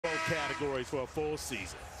categories for a full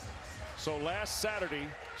season. So last Saturday,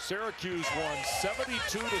 Syracuse won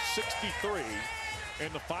 72-63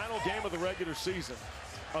 in the final game of the regular season,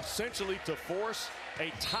 essentially to force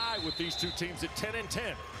a tie with these two teams at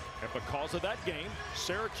 10-10. And because of that game,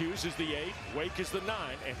 Syracuse is the 8, Wake is the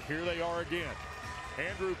 9, and here they are again.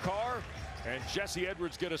 Andrew Carr and Jesse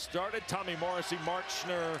Edwards get us started. Tommy Morrissey, Mark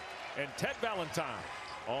Schnurr, and Ted Valentine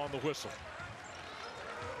on the whistle.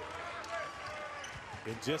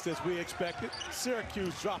 And just as we expected,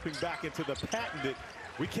 Syracuse dropping back into the patented,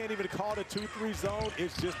 we can't even call it a 2-3 zone.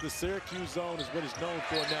 It's just the Syracuse zone is what it's known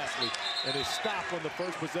for nationally. And it stopped on the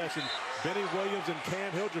first possession. Benny Williams and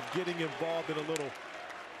Cam Hildreth getting involved in a little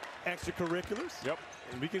extracurriculars. Yep.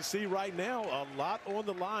 And we can see right now a lot on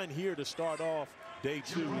the line here to start off day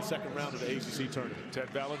 2, the second round of the ACC tournament. Ted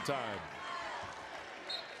Valentine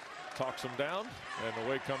talks him down, and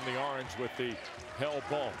away come the Orange with the hell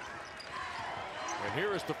ball. And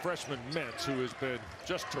here is the freshman Mintz, who has been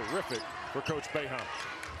just terrific for Coach Boeheim.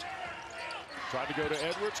 Tried to go to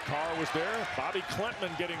Edwards. Carr was there. Bobi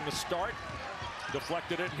Klintman getting the start.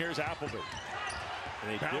 Deflected it, and here's Appleby.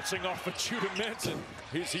 Bouncing off of Judah Mintz, and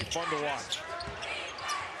is he fun to watch.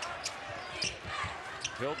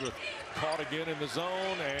 Hildreth caught again in the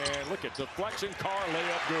zone, and look at deflection. Carr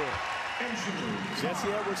layup good.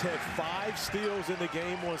 Jesse Edwards had 5 steals in the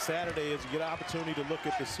game on Saturday as you get an opportunity to look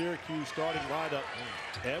at the Syracuse starting lineup.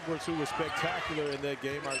 Edwards, who was spectacular in that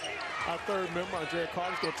game. Our third member, Andrea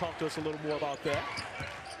Carter's going to talk to us a little more about that.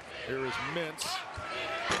 Here is Mintz.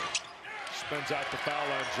 Spins out the foul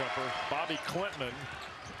line jumper. Bobi Klintman,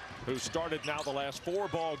 who started now the last 4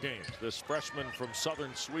 ball games. This freshman from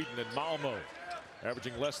southern Sweden in Malmo,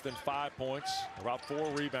 averaging less than 5 points, about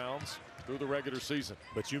 4 rebounds through the regular season.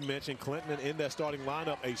 But you mentioned Klintman in that starting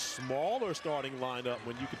lineup, a smaller starting lineup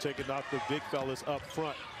when you can take it out the big fellas up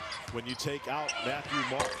front. When you take out Matthew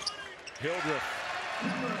Mark. Hildreth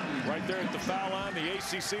right there at the foul line. The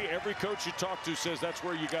ACC, every coach you talk to says that's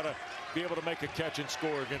where you got to be able to make a catch and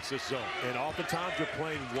score against this zone. And oftentimes you're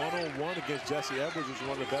playing one-on-one against Jesse Edwards, who's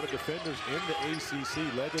one of the better defenders in the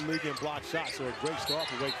ACC. Led the league in block shots, so a great start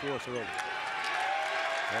for Wake Forest early.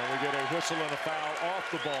 And we get a whistle and a foul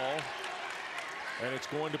off the ball. And it's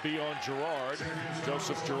going to be on Girard,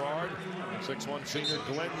 Joseph Girard, 6'1" senior,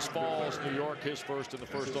 Glens Falls, New York, his first and the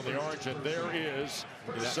first on the Orange. And there is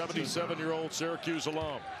the 77-year-old Syracuse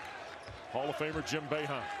alum, Hall of Famer Jim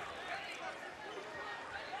Boeheim.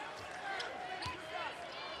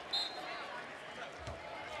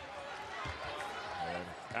 And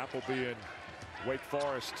Appleby and Wake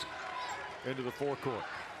Forest into the forecourt.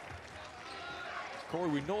 Corey,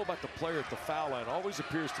 we know about the player at the foul line. Always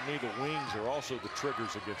appears to me the wings are also the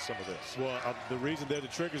triggers against some of this. Well, the reason they're the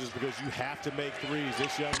triggers is because you have to make threes.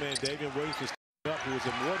 This young man, Daivien Williamson, up, who was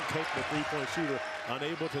a more than capable three-point shooter,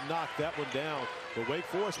 unable to knock that one down. But Wake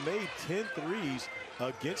Forest made 10 threes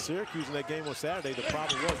against Syracuse in that game on Saturday. The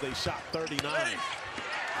problem was they shot 39.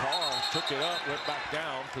 Carr took it up, went back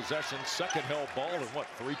down. Possession, second held ball in what,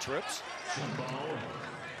 3 trips?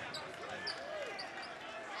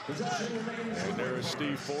 And there is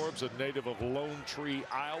Steve Forbes, a native of Lone Tree,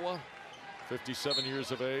 Iowa, 57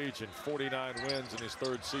 years of age and 49 wins in his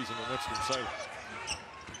 3rd season in Winston-Salem.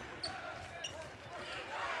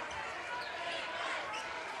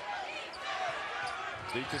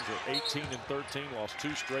 Deacons are 18-13, lost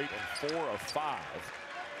 2 straight and 4 of 5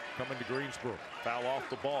 coming to Greensboro. Foul off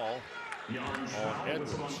the ball on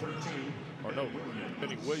Edwards. Or no,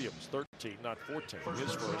 Benny Williams, 13, not 14.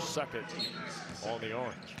 His first, second on the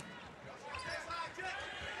Orange.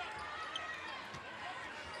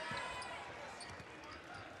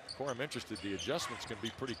 Corey, I'm interested. The adjustments can be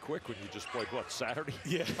pretty quick when you just played, what, Saturday?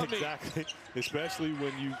 Yeah, exactly. Especially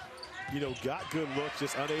when you got good looks,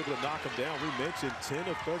 just unable to knock them down. We mentioned 10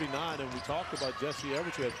 of 39, and we talked about Jesse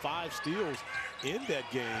Edwards, who had 5 steals in that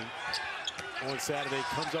game on Saturday.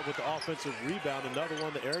 Comes up with the offensive rebound. Another one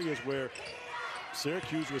of the areas where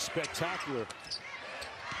Syracuse was spectacular.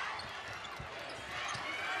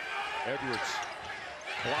 Edwards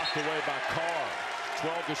blocked away by Carr.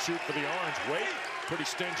 12 to shoot for the Orange. Wake pretty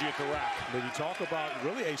stingy at the rack. But you talk about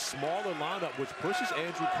really a smaller lineup, which pushes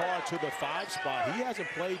Andrew Carr to the 5 spot. He hasn't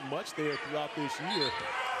played much there throughout this year,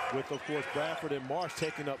 with, of course, Bradford and Marsh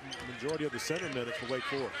taking up the majority of the center minutes for Wake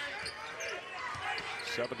Forest.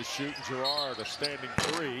 7 to shoot. Girard, a standing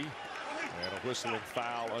 3. And a whistling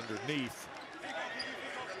foul underneath.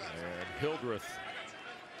 And Hildreth.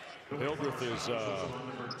 Hildreth is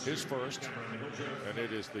his first, and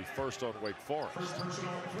it is the first on Wake Forest.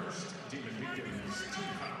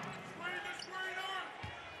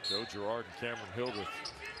 Joe Girard and Cameron Hildreth.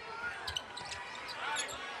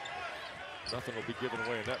 Nothing will be given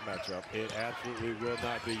away in that matchup. It absolutely will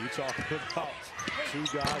not be. You talking about two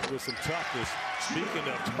guys with some toughness.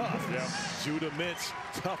 Speaking of tough, Judah Mintz,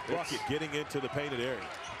 tough bucket getting into the painted area.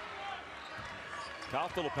 Kyle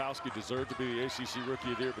Filipowski deserved to be the ACC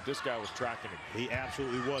Rookie of the Year, but this guy was tracking him. He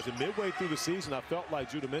absolutely was. And midway through the season, I felt like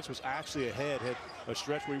Judah Mintz was actually ahead. Had a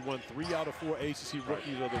stretch where he won 3 out of 4 ACC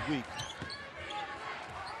Rookies of the Week.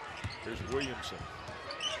 Here's Williamson.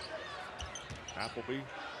 Appleby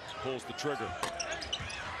pulls the trigger.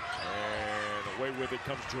 And away with it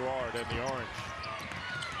comes Gerard and the orange.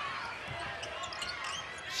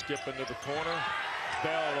 Skip into the corner.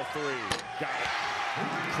 Bell a three. Got it.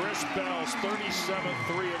 Chris Bell's 37th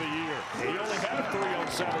three of the year. He only had a 3 on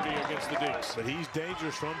Saturday against the Deacs. But he's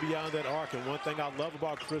dangerous from beyond that arc. And one thing I love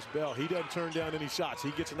about Chris Bell, he doesn't turn down any shots.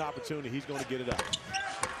 He gets an opportunity, he's going to get it out.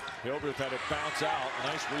 Hildreth had it bounce out.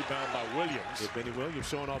 Nice rebound by Williams. Benny Williams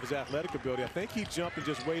showing off his athletic ability. I think he jumped and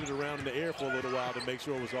just waited around in the air for a little while to make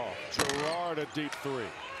sure it was off. Gerard a deep 3.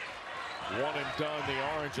 One and done, the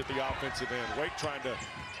orange at the offensive end. Wake trying to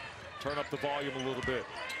turn up the volume a little bit.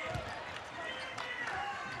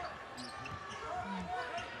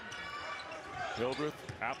 Hildreth,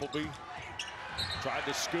 Appleby tried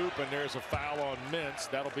to scoop, and there's a foul on Mintz.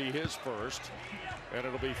 That'll be his first. And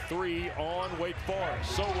it'll be 3 on Wake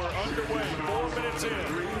Forest. So we're underway, 4 minutes in,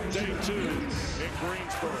 day 2 in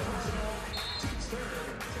Greensboro.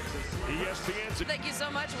 ESPN's. Thank you so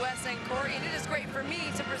much, Wes and Corey. And it is great for me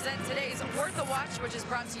to present today's Worth a Watch, which is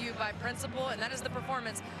brought to you by Principal, and that is the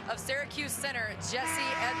performance of Syracuse center Jesse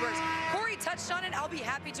Edwards. Corey touched on it. I'll be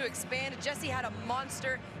happy to expand. Jesse had a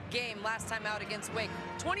monster game last time out against Wake.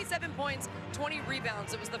 27 points, 20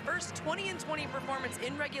 rebounds. It was the first 20-20 performance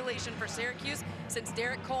in regulation for Syracuse since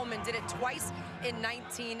Derek Coleman did it twice in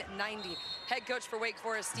 1990. Head coach for Wake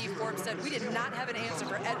Forest, Steve Forbes, said, "We did not have an answer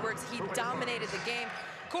for Edwards. He dominated the game."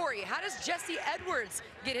 Corey, how does Jesse Edwards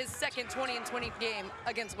get his second 20-20 game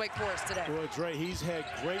against Wake Forest today? Well, Dre, he's had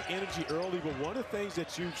great energy early, but one of the things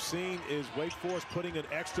that you've seen is Wake Forest putting an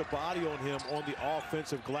extra body on him on the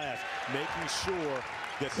offensive glass, making sure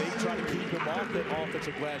that they try to keep him off that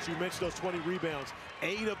offensive glass. You mentioned those 20 rebounds.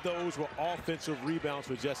 8 of those were offensive rebounds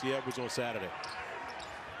for Jesse Edwards on Saturday.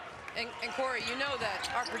 And Corey, you know that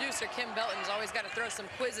our producer, Kim Belton's always got to throw some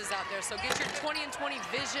quizzes out there. So get your 20-20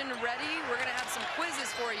 vision ready. We're going to have some quizzes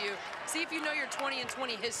for you. See if you know your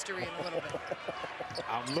 20-20 history in a little bit.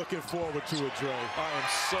 I'm looking forward to it, Dre. I am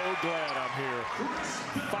so glad I'm here.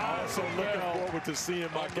 Also looking forward to seeing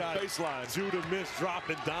my guy, baseline. Judah Mintz,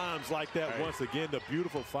 dropping dimes like that once again. The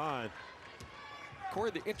beautiful find.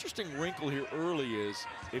 Corey, the interesting wrinkle here early is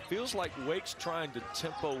it feels like Wake's trying to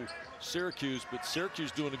tempo Syracuse, but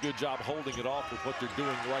Syracuse doing a good job holding it off with what they're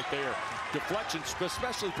doing right there. Deflections,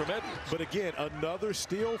 especially from Edwards. But again, another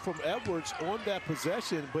steal from Edwards on that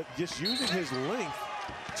possession, but just using his length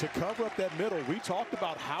to cover up that middle. We talked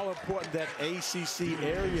about how important that ACC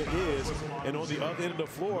area is. And on the other end of the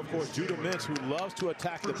floor, of course, Judah Mintz, who loves to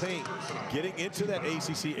attack the paint, getting into that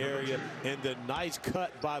ACC area, and the nice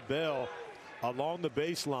cut by Bell along the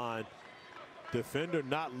baseline. Defender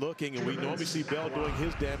not looking, and we normally see Bell doing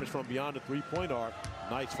his damage from beyond the three-point arc.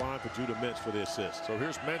 Nice find for Judah Mintz for the assist. So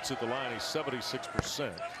here's Mintz at the line. He's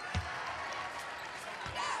 76%.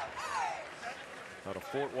 Out of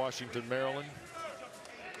Fort Washington, Maryland.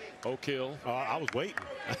 Oak Hill. I was waiting.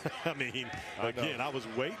 I mean, again, I was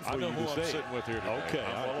waiting for you to say. I know who I'm sitting with here today. Okay,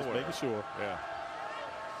 I'm just making sure. Yeah.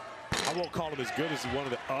 I won't call him as good as one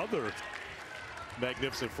of the other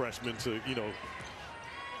magnificent freshmen to, you know,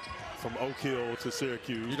 from Oak Hill to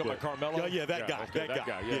Syracuse. You talking about Carmelo? Yeah, that guy. Okay, that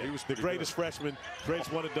guy. Yeah, he was the greatest freshman,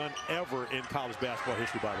 greatest one and done ever in college basketball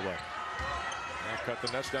history, by the way. Now cut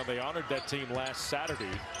the nets down. They honored that team last Saturday,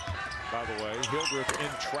 by the way. Hildreth in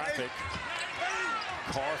traffic.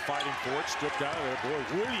 Carr fighting for it, stripped out of there. Boy,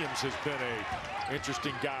 Williams has been a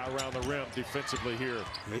interesting guy around the rim defensively here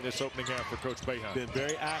in this opening half for Coach Boeheim. Been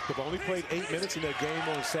very active. Only played 8 minutes in that game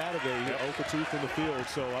on Saturday. 0 for 2 from the field.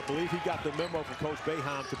 So I believe he got the memo from Coach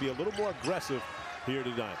Boeheim to be a little more aggressive here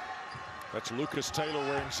tonight. That's Lucas Taylor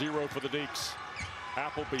wearing 0 for the Deacs.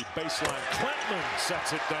 Appleby baseline. Klintman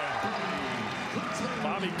sets it down.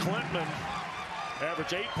 Bobi Klintman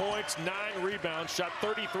averaged 8 points, 9 rebounds, shot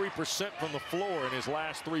 33% from the floor in his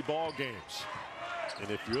last 3 ball games. And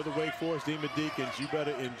if you're the Wake Forest Demon Deacons, you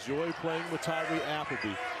better enjoy playing with Tyree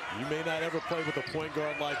Appleby. You may not ever play with a point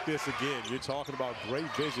guard like this again. You're talking about great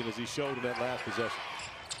vision as he showed in that last possession.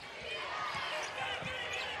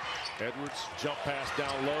 Edwards, jump pass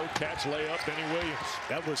down low, catch, layup, Benny Williams.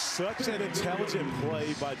 That was such an intelligent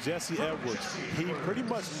play by Jesse Edwards. He pretty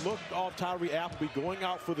much looked off Tyree Appleby going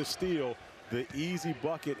out for the steal. The easy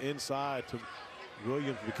bucket inside to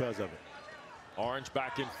Williams because of it. Orange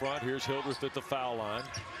back in front. Here's Hildreth at the foul line.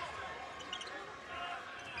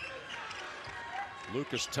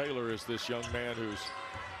 Lucas Taylor is this young man who's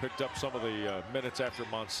picked up some of the minutes after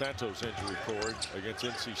Monsanto's injury, Corey, against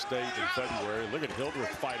NC State in February. Look at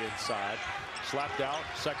Hildreth fight inside. Slapped out.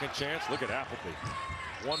 Second chance. Look at Appleby.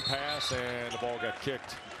 One pass and the ball got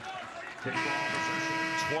kicked.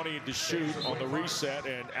 20 to shoot on the reset,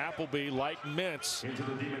 and Appleby, like Mintz,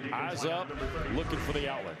 eyes up, looking for the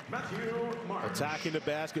outlet. Attacking the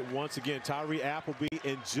basket once again, Tyree Appleby,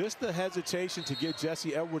 and just the hesitation to get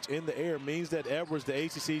Jesse Edwards in the air means that Edwards, the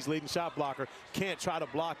ACC's leading shot blocker, can't try to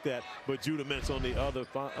block that, but Judah Mintz on the other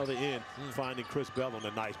end, finding Chris Bell on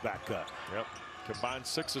a nice back cut. Yep, combined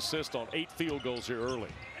 6 assists on 8 field goals here early.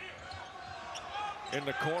 In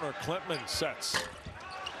the corner, Klintman sets.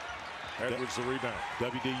 Edwards the rebound.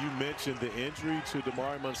 WD, you mentioned the injury to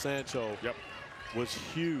Damari Monsanto was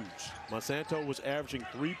huge. Monsanto was averaging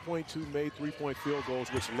 3.2 made three-point field goals,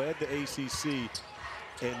 which led the ACC.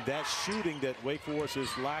 And that shooting that Wake Forest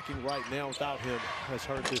is lacking right now without him has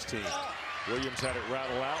hurt this team. Williams had it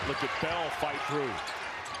rattle out. Look at Bell fight through.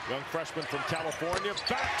 Young freshman from California,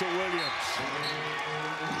 back to Williams.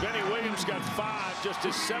 Benny Williams got 5, just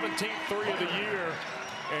his 17th three of the year.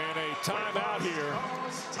 And a timeout here.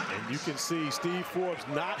 And you can see Steve Forbes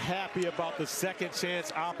not happy about the second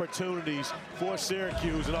chance opportunities for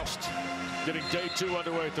Syracuse. And getting day 2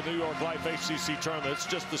 underway at the New York Life ACC tournament. It's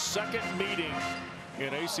just the second meeting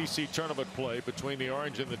in ACC tournament play between the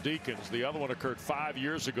Orange and the Deacons. The other one occurred 5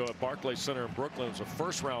 years ago at Barclays Center in Brooklyn. It was a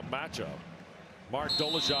first-round matchup. Mark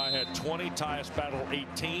Dolezaj had 20, Tyus Battle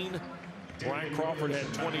 18. Brian Crawford had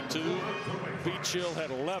 22. Pete Chill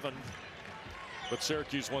had 11. But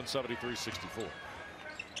Syracuse won 73-64.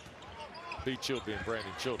 Pete Chill being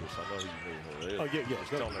Brandon Childress. I know you knew who it is. Oh,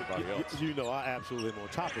 yeah. Tell everybody else. You know, I absolutely am on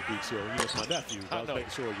top of Pete Chill. You know, it's my nephew. I was making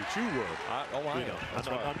sure that you were.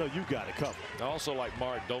 I know you got it covered. I also like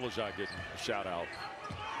Mark Dolezaj getting a shout out.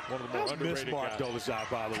 One of the more underrated Mark guys.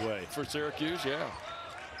 Dolezaj, by the way. For Syracuse, yeah.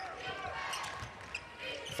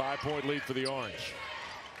 5-point lead for the Orange.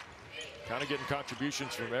 Kind of getting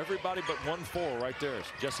contributions from everybody but 1-4 right there. It's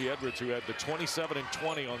Jesse Edwards, who had the 27 and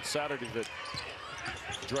 20 on Saturday that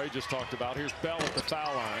Dre just talked about. Here's Bell at the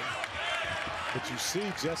foul line. But you see,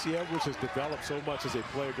 Jesse Edwards has developed so much as a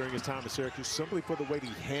player during his time at Syracuse, simply for the way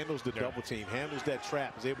he handles the double team, handles that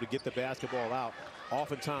trap, is able to get the basketball out,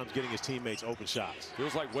 oftentimes getting his teammates open shots.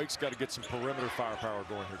 Feels like Wake's got to get some perimeter firepower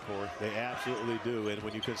going here, Corey. They absolutely do. And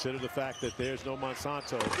when you consider the fact that there's no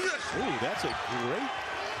Monsanto, ooh, that's a great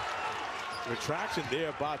retraction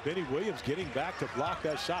there by Benny Williams, getting back to block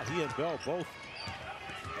that shot. He and Bell both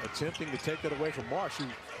attempting to take that away from Marsh, who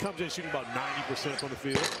comes in shooting about 90% from the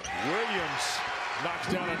field. Williams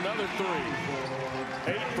knocks down another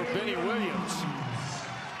 3. 8 for Benny Williams.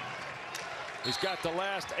 He's got the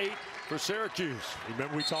last 8 for Syracuse.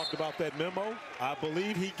 Remember we talked about that memo? I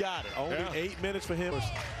believe he got it. Only 8 minutes for him.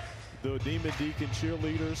 The Demon Deacon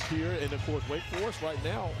cheerleaders here, and of course Wake Forest right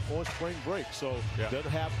now on spring break, so doesn't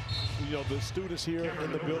have the students here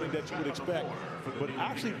in the building that you would expect, but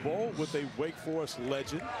actually bowled with a Wake Forest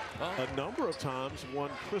legend a number of times. One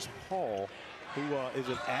Chris Paul, who is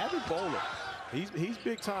an avid bowler. He's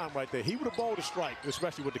big time right there. He would have bowled a strike,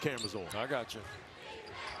 especially with the cameras on. I got you.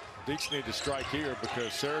 Deeks need to strike here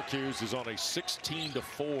because Syracuse is on a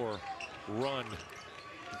 16-4 run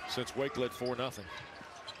since Wake led 4-0.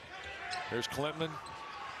 Here's Klintman.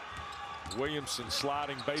 Williamson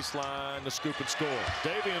sliding baseline, the scoop and score.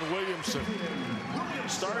 Daivien Williamson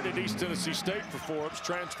started at East Tennessee State for Forbes,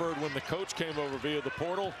 transferred when the coach came over via the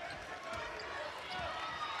portal.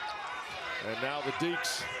 And now the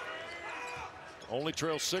Deeks only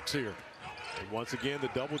trail 6 here. And once again, the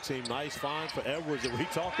double team. Nice find for Edwards. And we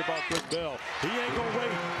talked about Chris Bell. He ain't going to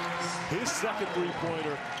wait. His second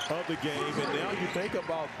three-pointer of the game. And now you think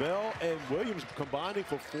about Bell and Williams combining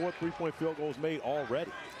for 4 three-point field goals made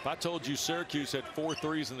already. If I told you Syracuse had 4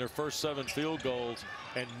 threes in their first 7 field goals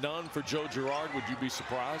and none for Joe Girard, would you be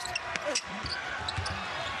surprised? I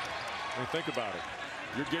mean, think about it.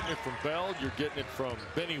 You're getting it from Bell. You're getting it from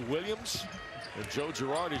Benny Williams. And Joe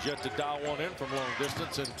Girard is yet to dial one in from long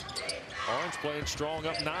distance. And Orange playing strong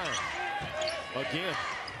up 9. Again,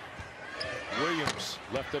 Williams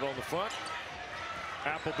left it on the front.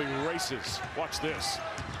 Appleby races. Watch this.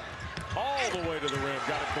 All the way to the rim.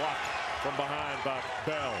 Got it blocked from behind by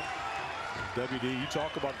Bell. WD, you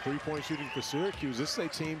talk about three-point shooting for Syracuse. This is a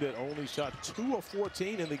team that only shot 2 of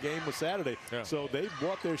 14 in the game on Saturday. So they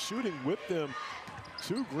brought their shooting with them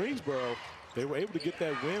to Greensboro. They were able to get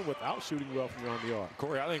that win without shooting well from around the arc.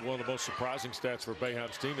 Corey, I think one of the most surprising stats for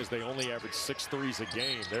Boeheim's team is they only average 6 threes a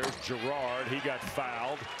game. There's Girard. He got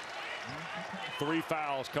fouled. 3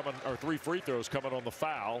 fouls coming, or 3 free throws coming on the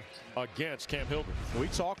foul against Cam Hilbert. We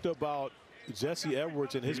talked about Jesse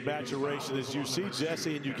Edwards and his maturation. As you see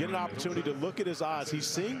Jesse and you get an opportunity to look at his eyes, he's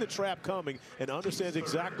seeing the trap coming and understands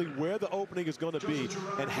exactly where the opening is going to be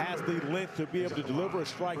and has the length to be able to deliver a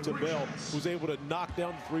strike to Bell, who's able to knock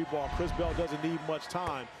down the 3-ball. Chris Bell doesn't need much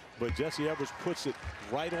time, but Jesse Edwards puts it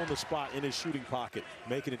right on the spot in his shooting pocket,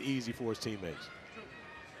 making it easy for his teammates.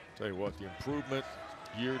 Tell you what, the improvement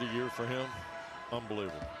year to year for him,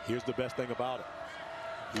 unbelievable. Here's the best thing about it.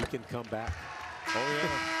 He can come back. Oh, yeah.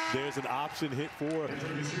 There's an option hit for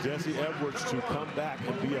Jesse Edwards to come back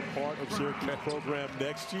and be a part of Syracuse program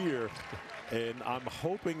next year. And I'm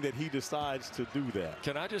hoping that he decides to do that.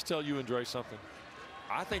 Can I just tell you and Dre something?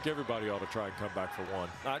 I think everybody ought to try and come back for one.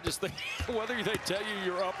 I just think whether they tell you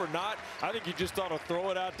you're up or not, I think you just ought to throw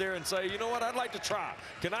it out there and say, you know what, I'd like to try.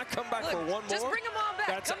 Can I come back for one more? Just bring them all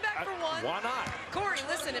back. Come back for one. Why not? Corey,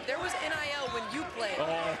 listen, if there was NIL when you played.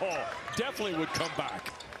 Oh, definitely would come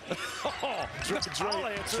back. Oh, Dre,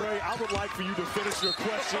 I would like for you to finish your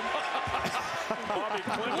question. Bobi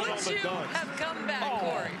Klintman Would on the you dunk. have come back,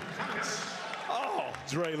 Corey? Oh,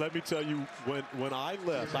 Dre, let me tell you, when I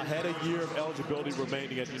left, I had a year of eligibility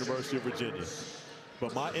remaining at the University of Virginia.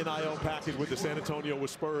 But my NIL package with the San Antonio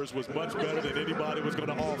Spurs was much better than anybody was going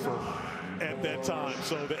to offer at that time.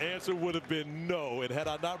 So the answer would have been no. And had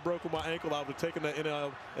I not broken my ankle, I would have taken the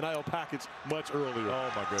NIL package much earlier.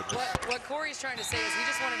 Oh, my goodness. What Corey's trying to say is he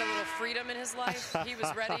just wanted a little freedom in his life. He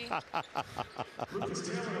was ready.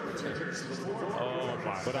 Oh,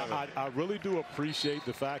 my. But I really do appreciate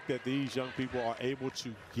the fact that these young people are able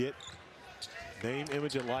to get name,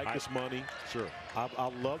 image, and likeness money. Sure.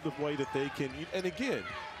 I love the way that they can, and again,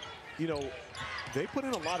 you know, they put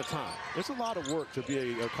in a lot of time. It's a lot of work to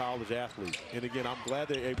be a college athlete. And again, I'm glad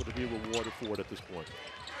they're able to be rewarded for it at this point.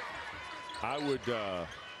 I would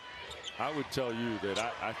tell you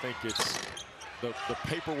that I think it's the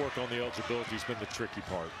paperwork on the eligibility has been the tricky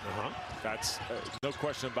part. That's no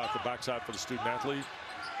question about the backside for the student athlete.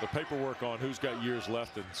 The paperwork on who's got years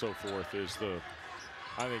left and so forth is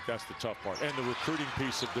I think that's the tough part. And the recruiting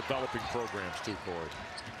piece of developing programs too, Corey.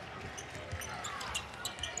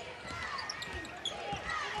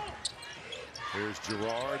 Here's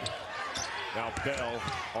Girard. Now Bell.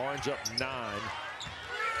 Orange up 9.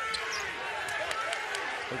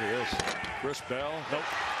 Look at this. Chris Bell. Nope.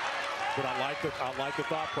 But I like the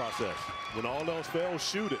thought process. When all else fails,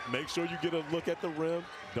 shoot it. Make sure you get a look at the rim.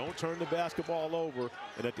 Don't turn the basketball over.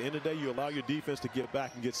 And at the end of the day, you allow your defense to get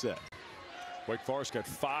back and get set. Wake Forest got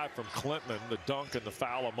 5 from Klintman, the dunk and the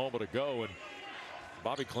foul a moment ago. And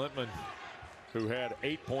Bobi Klintman, who had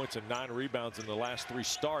 8 points and 9 rebounds in the last 3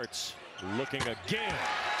 starts, looking again.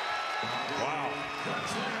 Wow.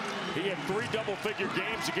 He had 3 double-figure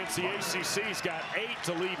games against the ACC. He's got 8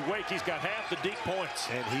 to lead Wake. He's got half the deep points.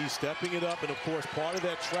 And he's stepping it up. And, of course, part of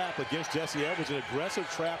that trap against Jesse Edwards, an aggressive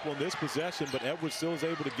trap on this possession, but Edwards still is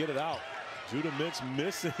able to get it out. Judah Mintz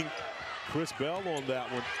missing Chris Bell on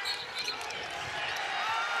that one.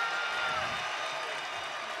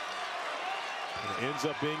 It ends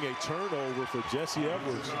up being a turnover for Jesse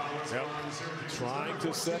Edwards. Yep. Trying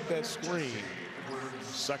to set that screen.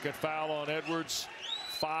 Second foul on Edwards.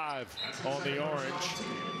 5 on the orange.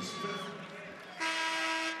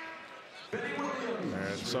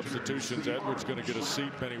 And substitutions. Edwards going to get a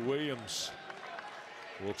seat. Benny Williams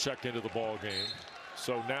will check into the ball game.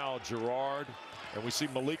 So now Girard. And we see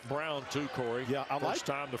Malik Brown, too, Corey. Yeah, First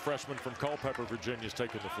time the freshman from Culpeper, Virginia, is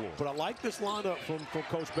taking the floor. But I like this lineup from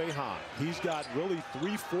Coach Boeheim. He's got really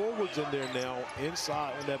 3 forwards in there now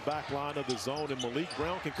inside on that back line of the zone. And Malik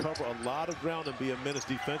Brown can cover a lot of ground and be a menace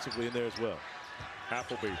defensively in there as well.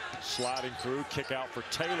 Appleby sliding through, kick out for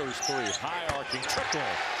Taylor's 3. High arcing triple.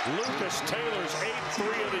 Lucas Taylor's 8th 3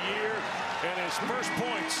 of the year. And his first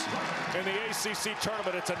points in the ACC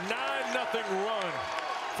tournament. It's a 9-0 run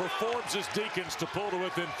for Forbes' Deacons to pull to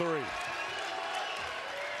within 3.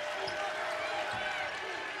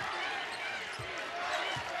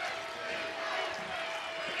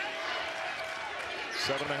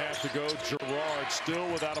 Seven and a half to go. Girard still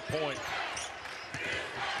without a point.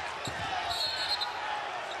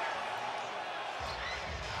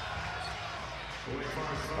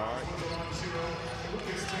 All right.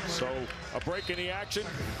 So a break in the action.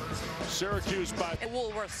 Syracuse by At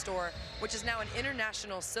Woolworth store, which is now an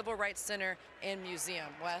international civil rights center and museum.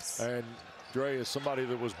 Wes. And Dre, is somebody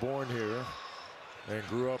that was born here and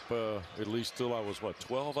grew up at least till I was, what,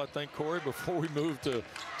 12, I think, Corey, before we moved to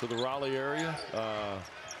the Raleigh area.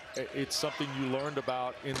 It's something you learned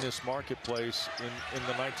about in this marketplace. In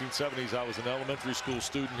the 1970s, I was an elementary school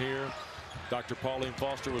student here. Dr. Pauline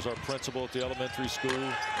Foster was our principal at the elementary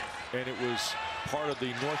school. and it was part of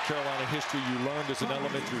the North Carolina history you learned as an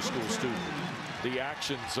elementary school student. The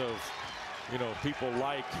actions of, you know, people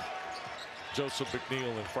like Joseph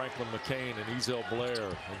McNeil and Franklin McCain and Ezell Blair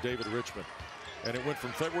and David Richmond. And it went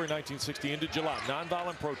from February 1960 into July,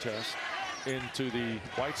 nonviolent protest, into the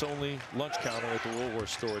whites-only lunch counter at the Woolworth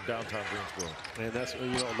store in downtown Greensboro. And that's, you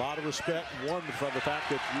know, a lot of respect, one, from the fact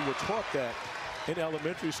that you were taught that in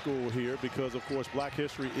elementary school here, because, of course, black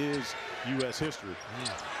history is U.S. history.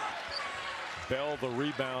 Bell, the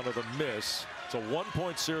rebound of the miss. It's a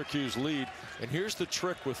 1-point Syracuse lead. And here's the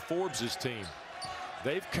trick with Forbes' team.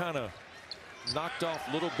 They've kind of knocked off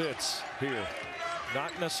little bits here.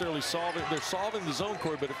 Not necessarily solving. They're solving the zone,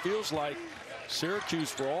 Corey, but it feels like Syracuse,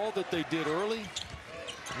 for all that they did early,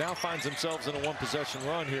 now finds themselves in a one-possession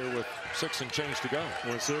run here with 6 and change to go.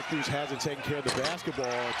 When Syracuse hasn't taken care of the basketball,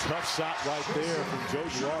 a tough shot right there from Joe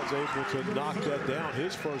Girard's able to knock that down,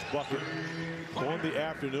 his first bucket on the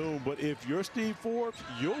afternoon. But if you're Steve Forbes,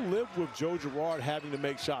 you'll live with Joe Girard having to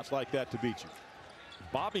make shots like that to beat you.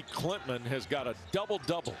 Bobi Klintman has got a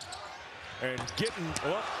double-double. And getting,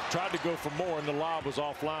 well, tried to go for more, and the lob was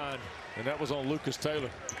offline, and that was on Lucas Taylor,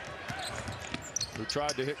 who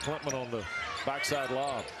tried to hit Klintman on the backside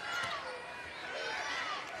lob.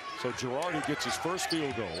 So Girard, who gets his first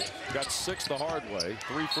field goal, got 6 the hard way,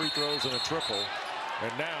 3 free throws and a triple,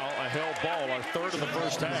 and now a held ball, our third in the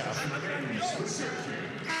first half.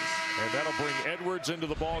 And that'll bring Edwards into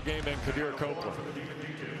the ball game and Kadir Copeland.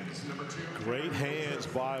 Great hands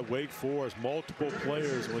by Wake Forest. Multiple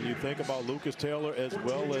players, when you think about Lucas Taylor as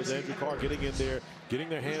well as Andrew Carr getting in there, getting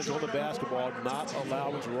their hands on the basketball, not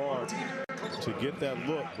allowing Girard to get that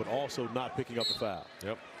look, but also not picking up the foul.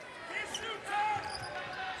 Yep.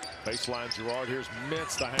 Baseline Girard. Here's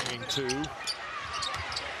Mintz, the hanging 2.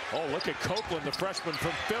 Oh, look at Copeland, the freshman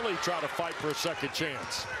from Philly, try to fight for a second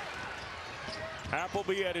chance.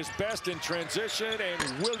 Appleby at his best in transition,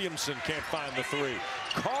 and Williamson can't find the 3.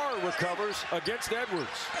 Carr recovers against Edwards.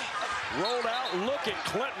 Rolled out. Look at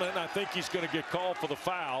Klintman. I think he's going to get called for the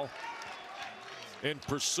foul in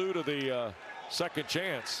pursuit of the second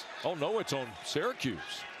chance. Oh, no, it's on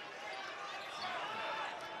Syracuse.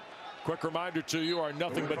 Quick reminder to you, our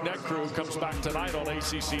Nothing But Net crew comes back tonight on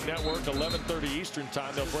ACC Network, 11:30 Eastern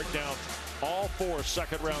time. They'll break down all 4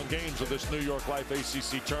 second-round games of this New York Life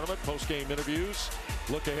ACC tournament, post-game interviews,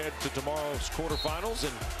 look ahead to tomorrow's quarterfinals,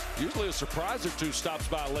 and usually a surprise or 2 stops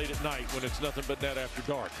by late at night when it's Nothing But Net after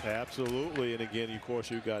dark. Absolutely, and again, of course,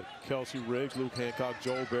 you've got Kelsey Riggs, Luke Hancock,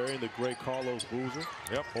 Joel Berry, and the great Carlos Boozer.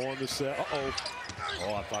 Yep. On the set. Oh,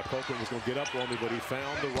 I thought Copeland was going to get up on me, but he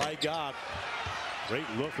found the right guy. Great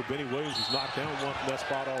look for Benny Williams, who's knocked down one from that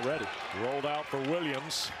spot already. Rolled out for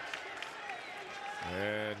Williams.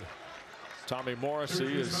 And Tommy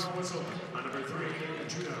Morrissey is, and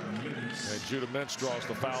Judah Mintz draws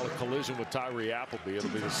the foul, a collision with Tyree Appleby.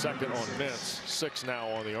 It'll be the second on Mintz, 6 now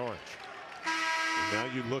on the orange. And now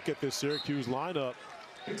you look at the Syracuse lineup.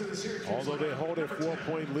 Although they hold a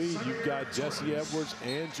 4-point lead, you've got Jesse Edwards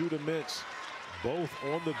and Judah Mintz both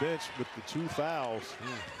on the bench with the 2 fouls.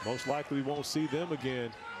 Most likely we won't see them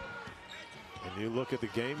again. And you look at the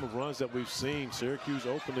game of runs that we've seen. Syracuse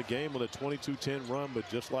opened the game on a 22-10 run, but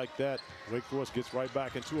just like that, Wake Forest gets right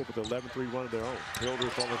back into it with an 11-3 run of their own.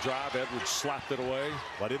 Hildreth on the drive. Edwards slapped it away.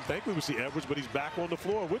 Well, I didn't think we would see Edwards, but he's back on the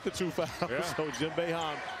floor with the 2 fouls. Yeah. So Jim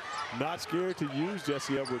Boeheim not scared to use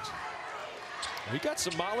Jesse Edwards. He got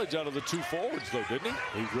some mileage out of the 2 forwards, though, didn't he?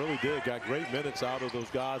 He really did. Got great minutes out of those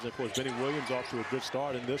guys. And, of course, Benny Williams off to a good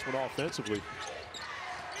start in this one offensively.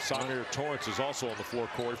 Samir Torrance is also on the floor,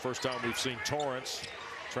 Corey. First time we've seen Torrance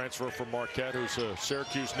transfer from Marquette, who's a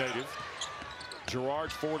Syracuse native.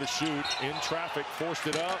 Girard 4 to shoot. In traffic, forced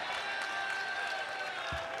it up.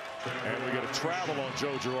 And we get a travel on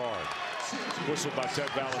Joe Girard. Whistled by Ted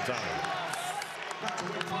Valentine.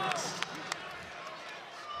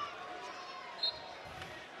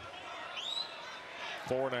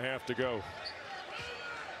 4.5 to go.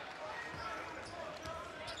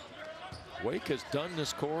 Wake has done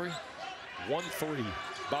this, Corey. 1-3.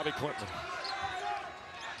 Bobi Klintman.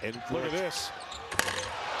 And look at this.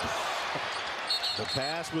 The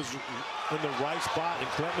pass was in the right spot, and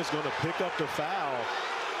Klintman's going to pick up the foul.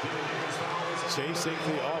 Chasing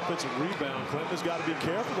the offensive rebound. Klintman's got to be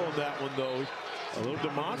careful on that one, though. A little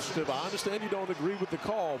demonstrative. I understand you don't agree with the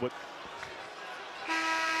call, but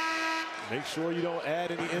make sure you don't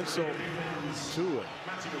add any insult to it.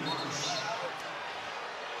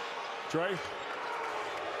 Trey?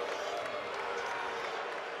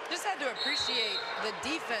 Just had to appreciate the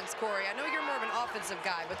defense, Corey. I know you're more of an offensive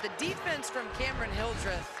guy, but the defense from Cameron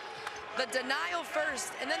Hildreth The denial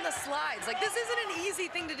first, and then the slides. Like, this isn't an easy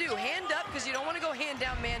thing to do. Hand up, because you don't want to go hand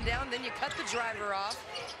down, man down. Then you cut the driver off.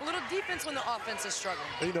 A little defense when the offense is struggling.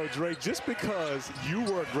 You know, Dre, just because you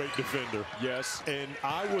were a great defender, yes, and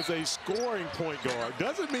I was a scoring point guard,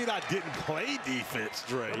 doesn't mean I didn't play defense,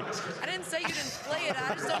 Dre. I didn't say you didn't play it.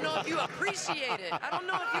 I just don't know if you appreciate it. I don't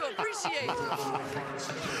know if you appreciate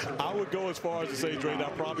it. I would go as far as to say, Dre, I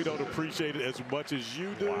probably don't appreciate it as much as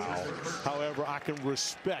you do. Wow. However, I can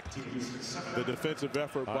respect the defensive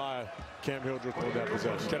effort by Cam Hildreth on that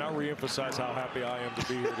possession. Can I reemphasize how happy I am to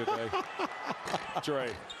be here today? Dre,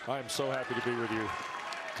 I am so happy to be with you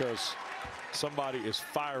because somebody is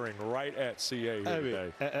firing right at CA here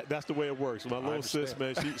today. That's the way it works. My little sis,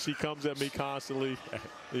 man, she comes at me constantly,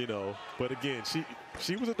 you know. But again,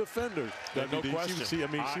 she was a defender. Yeah, no question. She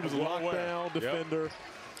was a lockdown defender. Yep.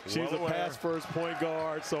 She was a pass-first point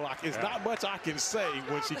guard. So it's not much I can say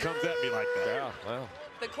when she comes at me like that. Yeah, well.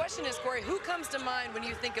 The question is, Corey, who comes to mind when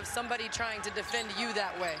you think of somebody trying to defend you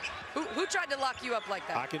that way? Who tried to lock you up like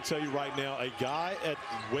that? I can tell you right now, a guy at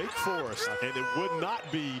Wake Forest, and it would not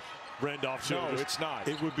be Randolph Childress. No, it's not.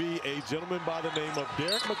 It would be a gentleman by the name of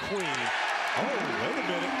Derek McQueen. Oh, wait a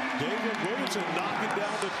minute. Daivien Williamson knocking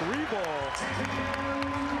down the 3-ball.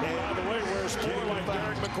 And by the way, where's 4 like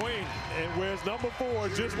Derek McQueen? And where's number 4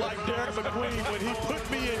 just like Derek McQueen when he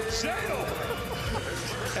put me in jail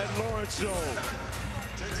at Lawrence Jones.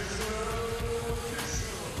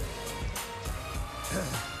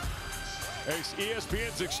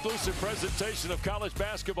 ESPN's exclusive presentation of college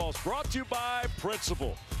basketball is brought to you by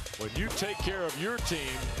Principal. When you take care of your team,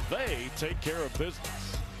 they take care of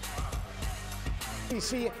business.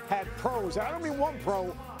 ACC had pros. I don't mean one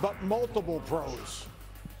pro, but multiple pros.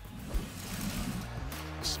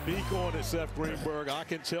 Speak on it, Seth Greenberg. I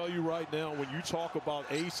can tell you right now, when you talk about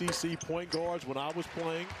ACC point guards, when I was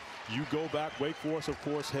playing, you go back, Wake Forest, of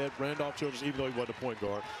course, had Randolph Childress, even though he wasn't a point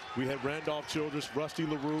guard. We had Randolph Childress, Rusty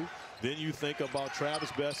LaRue. Then you think about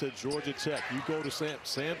Travis Best at Georgia Tech. You go to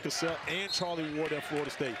Sam Cassell and Charlie Ward at Florida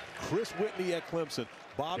State. Chris Whitney at Clemson.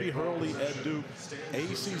 Bobby Hurley at Duke.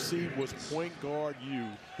 ACC was point guard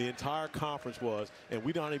the entire conference was. And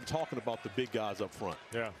we're not even talking about the big guys up front.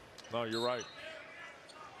 Yeah, no, you're right.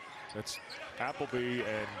 It's Appleby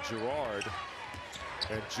and Girard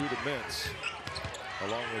and Judah Mintz,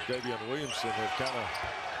 along with Daivien Williamson, have kind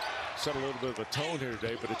of set a little bit of a tone here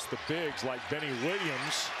today. But it's the bigs like Benny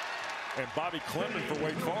Williams and Bobi Klintman for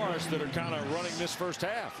Wake Forest that are kind of running this first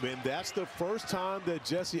half. And that's the first time that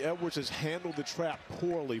Jesse Edwards has handled the trap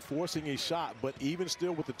poorly, forcing a shot. But even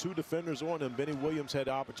still, with the 2 defenders on him, Benny Williams had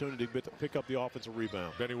the opportunity to pick up the offensive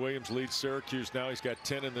rebound. Benny Williams leads Syracuse now. He's got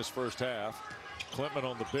 10 in this first half. Klintman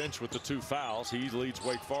on the bench with the 2 fouls. He leads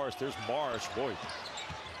Wake Forest. There's Marsh. Boy,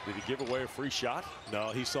 did he give away a free shot? No,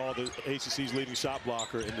 he saw the ACC's leading shot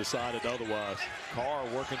blocker and decided otherwise. Carr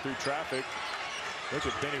working through traffic. Look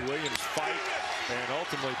at Benny Williams fight and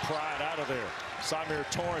ultimately pry it out of there. Symir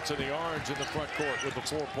Torrance in the orange in the front court with a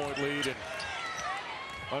 4-point lead and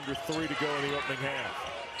under 3 to go in the opening half.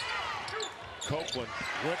 Copeland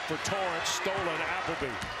went for Torrance, stolen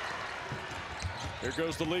Appleby. Here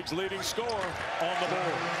goes the league's leading scorer on the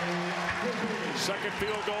board. Second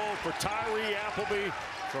field goal for Tyree Appleby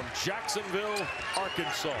from Jacksonville,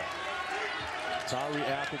 Arkansas. Tyree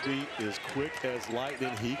Appleby is quick as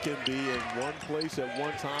lightning. He can be in one place at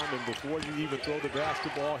one time, and before you even throw the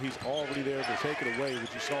basketball, he's already there to take it away,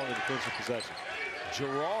 which you saw in the defensive possession.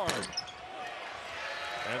 Girard.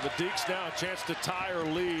 And the Deeks now a chance to tie or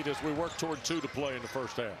lead as we work toward 2 to play in the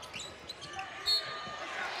first half.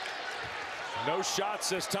 No shots,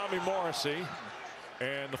 says Tommy Morrissey.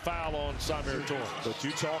 And the foul on Symir Torrance. But you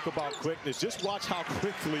talk about quickness. Just watch how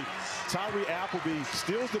quickly Tyree Appleby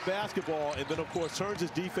steals the basketball and then, of course, turns his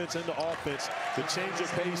defense into offense to change the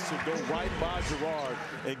pace to go right by Girard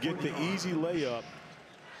and get the easy layup.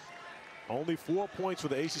 Only 4 points for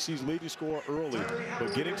the ACC's leading scorer early,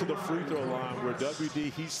 but getting to the free throw line where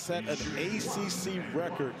WD, he set an ACC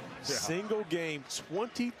record single game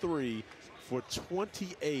 23 for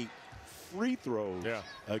 28 free throws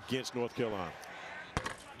against North Carolina.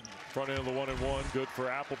 Front end of the 1-and-1, good for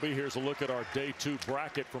Appleby. Here's a look at our day 2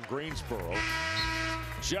 bracket from Greensboro.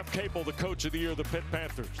 Jeff Capel, the coach of the year of the Pitt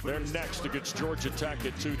Panthers. They're next against Georgia Tech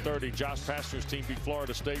at 2:30. Josh Pastner's team beat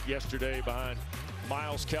Florida State yesterday behind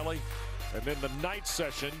Miles Kelly. And then the night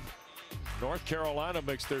session, North Carolina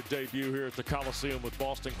makes their debut here at the Coliseum with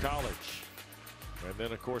Boston College. And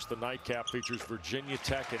then, of course, the nightcap features Virginia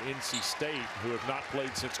Tech and NC State, who have not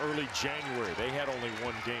played since early January. They had only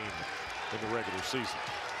 1 game in the regular season.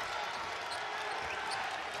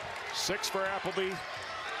 6 for Appleby.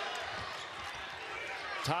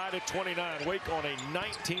 tied at 29. Wake on a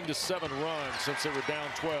 19-7 run since they were down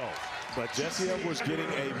 12. But Jesse Edwards getting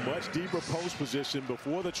a much deeper post position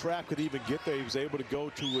before the trap could even get there. He was able to go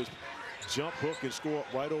to his jump hook and score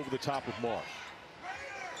right over the top of Marsh.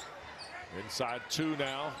 Inside 2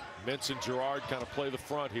 now. Mintz and Girard kind of play the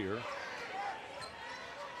front here.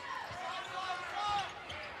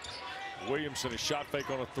 Williamson, a shot fake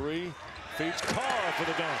on a 3. Feeds Carr for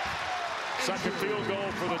the dunk. Second field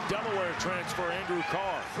goal for the Delaware transfer, Andrew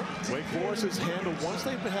Carr. Wake Forest has handled, once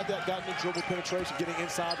they've had that gotten the dribble penetration, getting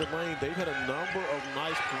inside the lane, they've had a number of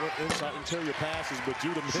nice inside interior passes, but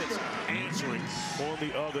Judah Mintz answering on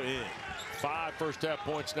the other end. 5 first-half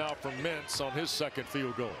points now from Mintz on his second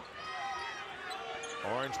field goal.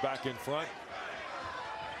 Orange back in front.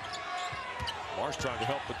 Marsh trying to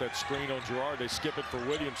help with that screen on Girard. They skip it for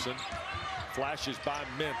Williamson. Flashes by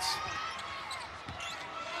Mintz.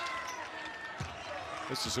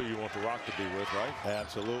 This is who you want the Rock to be with, right?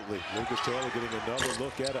 Absolutely. Lucas Taylor getting another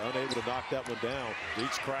look at it, unable to knock that one down.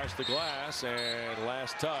 Deeks crashed the glass, and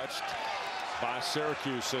last touched by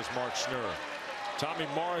Syracuse, says Mark Schnurr. Tommy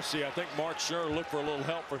Morrissey, I think Mark Schnurr looked for a little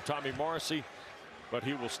help from Tommy Morrissey, but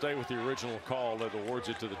he will stay with the original call that awards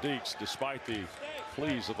it to the Deeks, despite the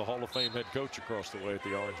pleas of the Hall of Fame head coach across the way at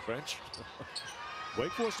the Orange bench.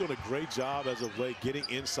 Wake Forest doing a great job as of late getting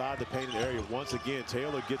inside the painted area. Once again,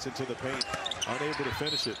 Taylor gets into the paint, unable to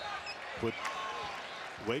finish it. But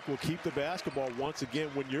Wake will keep the basketball once again.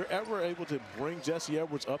 When you're ever able to bring Jesse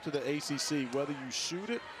Edwards up to the ACC, whether you shoot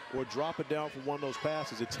it or drop it down for one of those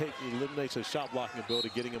passes, it eliminates his shot blocking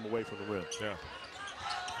ability, getting him away from the rim. Yeah.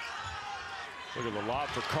 Look at the lob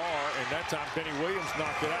for Carr, and that time Benny Williams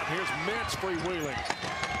knocked it out. Here's Mintz freewheeling,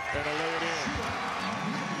 and they lay it in.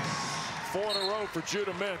 4 in a row for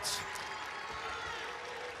Judah Mintz.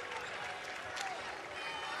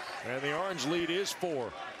 And the Orange lead is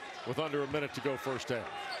 4 with under a minute to go first half.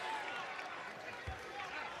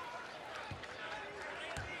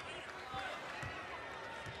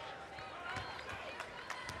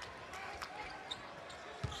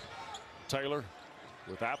 Taylor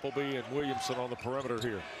with Appleby and Williamson on the perimeter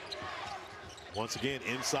here. Once again,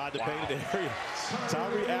 inside the painted area,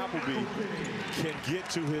 Tyree Appleby can get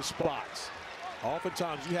to his spots.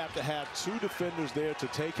 Oftentimes, you have to have 2 defenders there to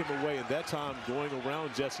take him away, and that time going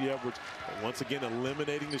around Jesse Edwards, and once again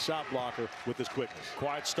eliminating the shot blocker with his quickness.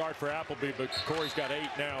 Quiet start for Appleby, but Corey's got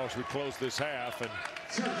 8 now as we close this half, and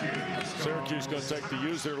Syracuse going to take the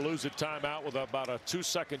use it or lose it timeout with about a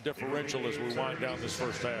 2-second differential as we wind down this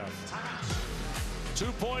first half.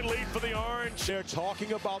 2-point lead for the Orange. They're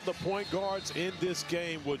talking about the point guards in this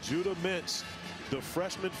game with Judah Mintz, the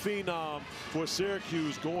freshman phenom for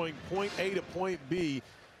Syracuse, going point A to point B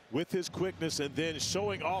with his quickness, and then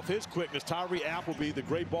showing off his quickness, Tyree Appleby, the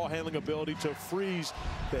great ball handling ability to freeze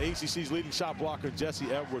the ACC's leading shot blocker, Jesse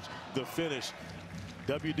Edwards, the finish.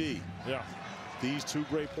 WD. Yeah. These 2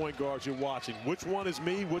 great point guards you're watching. Which one is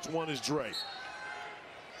me? Which one is Dre?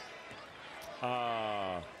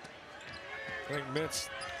 I think Mintz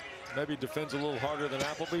maybe defends a little harder than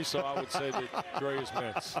Appleby, so I would say that Dre is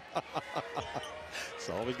Mintz. It's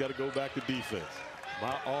always got to go back to defense.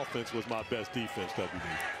 My offense was my best defense, WD.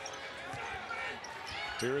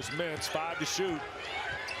 Here is Mintz, 5 to shoot.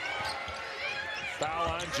 Foul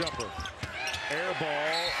line jumper. Air ball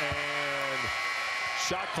and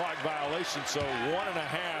shot clock violation, so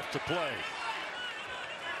 1.5 to play.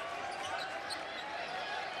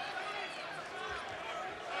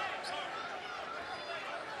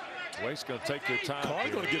 Wake's going to take their time. Carr's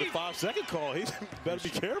going to get a 5-second call. He better be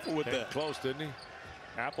careful with that. Close, didn't he?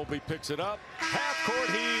 Appleby picks it up. Half-court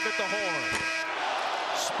heave at the horn.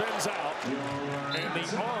 Spins out. And the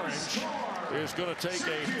Orange is going to take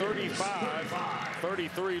a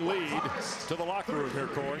 35-33 lead to the locker room here,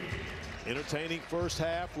 Corey. Entertaining first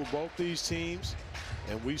half for both these teams,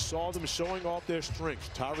 and we saw them showing off their strengths.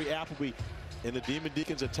 Tyree Appleby and the Demon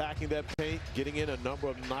Deacons attacking that paint, getting in a number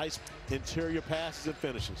of nice interior passes and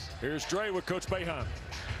finishes. Here's Dre with Coach Boeheim.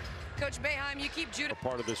 Coach Boeheim, you keep Judah.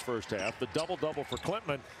 Part of this first half. The double-double for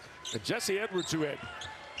Klintman. And Jesse Edwards, who had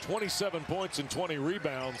 27 points and 20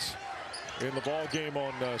 rebounds in the ball game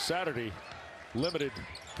on Saturday, limited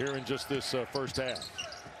here in just this first half.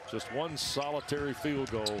 Just 1 solitary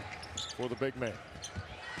field goal for the big man.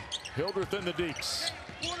 Hildreth and the Deeks.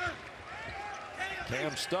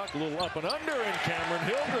 Cam stuck, a little up and under, and Cameron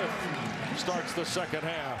Hildreth starts the second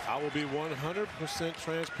half. I will be 100%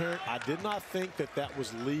 transparent. I did not think that that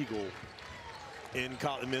was legal in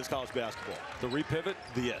men's college basketball. The repivot?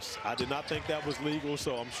 Yes, I did not think that was legal,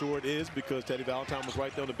 so I'm sure it is because Teddy Valentine was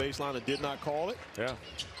right there on the baseline and did not call it. Yeah.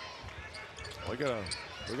 We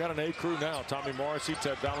got an A crew now. Tommy Morrissey,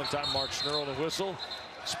 Ted Valentine, Mark Schnurr on the whistle.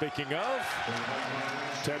 Speaking of,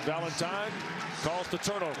 Ted Valentine calls the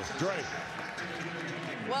turnover. Dre.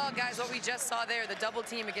 Well, guys, what we just saw there, the double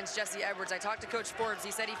team against Jesse Edwards. I talked to Coach Forbes.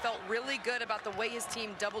 He said he felt really good about the way his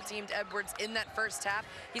team double-teamed Edwards in that first half.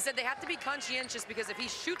 He said they have to be conscientious because if he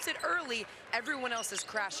shoots it early, everyone else is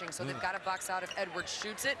crashing. So they've got to box out if Edwards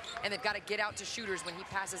shoots it, and they've got to get out to shooters when he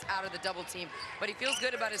passes out of the double team. But he feels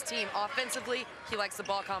good about his team. Offensively, he likes the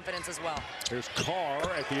ball confidence as well. Here's Carr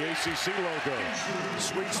at the ACC logo.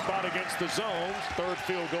 Sweet spot against the zones. Third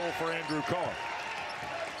field goal for Andrew Carr.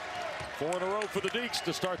 4 in a row for the Deeks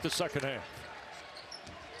to start the second half.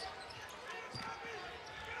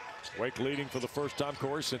 Wake leading for the first time,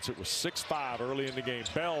 Corey, since it was 6-5 early in the game.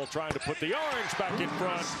 Bell trying to put the Orange back in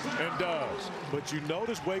front, and does. But you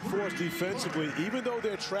notice Wake Forest defensively, even though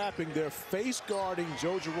they're trapping, they're face guarding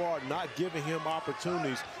Joe Girard, not giving him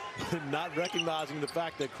opportunities, not recognizing the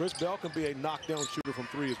fact that Chris Bell can be a knockdown shooter from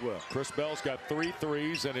 3 as well. Chris Bell's got 3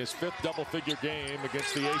 threes in his 5th double-figure game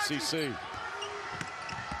against the ACC.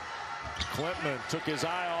 Klintman took his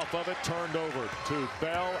eye off of it, turned over to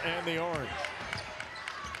Bell and the Orange.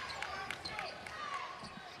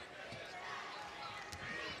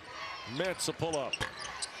 Mintz a pull-up.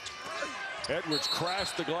 Edwards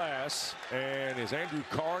crashed the glass, and is Andrew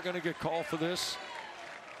Carr going to get called for this?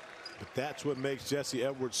 But that's what makes Jesse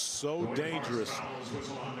Edwards so dangerous.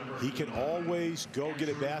 He can always go get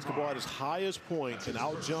a basketball at his highest point and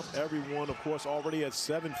out-jump everyone. Of course, already at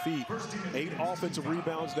 7 feet, 8 offensive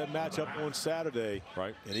rebounds that match up on Saturday.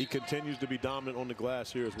 Right. And he continues to be dominant on the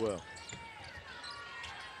glass here as well.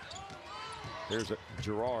 Here's a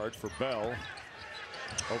Girard for Bell.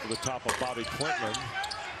 Over the top of Bobi Klintman.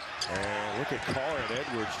 And look at Carr and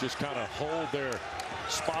Edwards just kind of hold their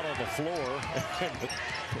spot on the floor.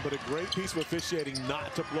 But a great piece of officiating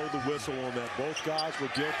not to blow the whistle on that. Both guys were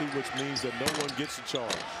guilty, which means that no one gets a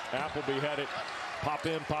charge. Appleby had it pop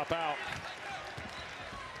in, pop out.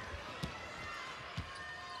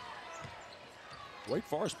 Wake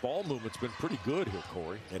Forest ball movement's been pretty good here,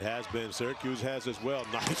 Corey. It has been. Syracuse has as well.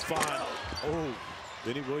 Nice find. Oh,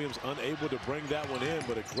 Daivien Williams unable to bring that one in,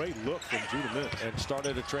 but a great look from Judah Mintz. And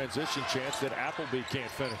started a transition chance that Appleby can't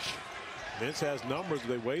finish. Mintz has numbers.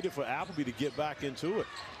 They waited for Appleby to get back into it.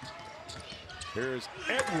 Here's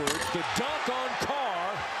Edwards, the dunk on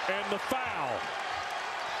Carr, and the foul.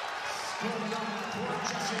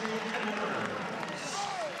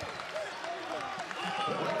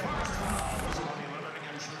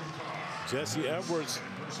 Jesse Edwards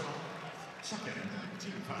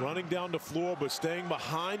running down the floor, but staying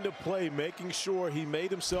behind the play, making sure he made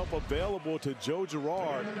himself available to Joe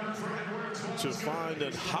Girard to find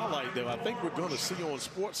a highlight that I think we're going to see on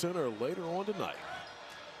SportsCenter later on tonight.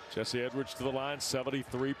 Jesse Edwards to the line,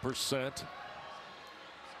 73%.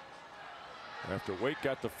 After Wake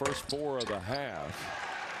got the first 4 of the half,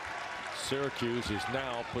 Syracuse has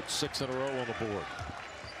now put 6 in a row on the board.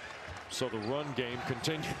 So the run game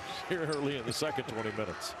continues here early in the second 20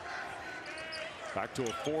 minutes. Back to a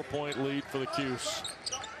 4-point lead for the Cuse.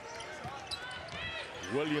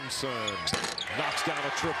 Williamson knocks down a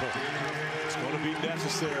triple. It's going to be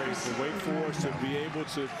necessary for Wake Forest to be able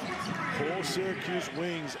to pull Syracuse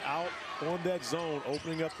wings out on that zone,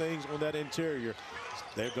 opening up things on that interior.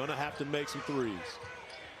 They're going to have to make some threes.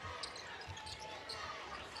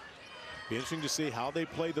 Be interesting to see how they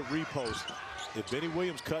play the repost. If Benny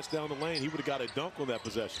Williams cuts down the lane, he would have got a dunk on that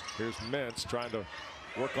possession. Here's Mintz trying to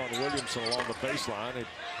work on Williamson along the baseline. It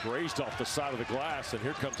grazed off the side of the glass, and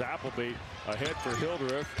here comes Appleby ahead for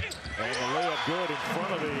Hildreth, and the layup good in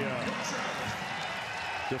front of the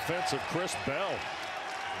defensive Chris Bell.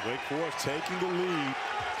 Wake Forest taking the lead,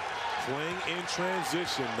 playing in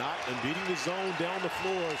transition, not and beating the zone down the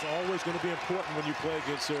floor is always going to be important when you play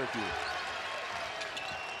against Syracuse.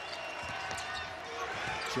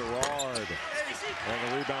 Girard,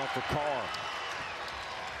 and the rebound for Carr.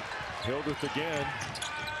 Hildreth again.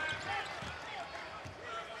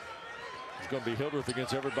 It's going to be Hildreth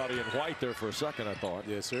against everybody in white there for a second, I thought.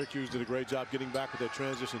 Yeah, Syracuse did a great job getting back with their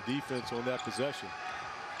transition defense on that possession.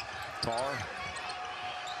 Carr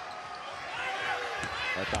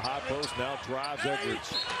at the high post, now drives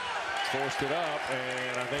Edwards. Forced it up,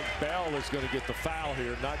 and I think Bell is going to get the foul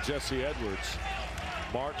here, not Jesse Edwards.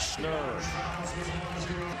 Mark Schnurr.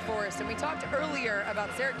 Forest, and we talked earlier about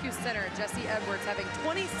Syracuse center Jesse Edwards having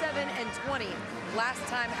 27 and 20 last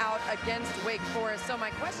time out against Wake Forest. So my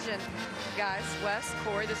question, guys, Wes,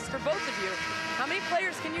 Corey, this is for both of you. How many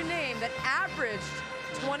players can you name that averaged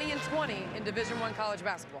 20-20 in Division I college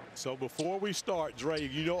basketball. So before we start, Dre,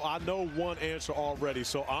 you know I know one answer already,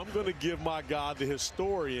 so I'm going to give my guy, the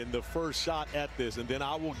historian, the first shot at this, and then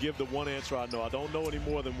I will give the one answer I know. I don't know any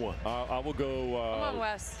more than one. I will go Come on,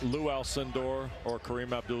 Wes. Lou Alcindor or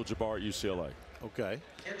Kareem Abdul-Jabbar at UCLA. Okay.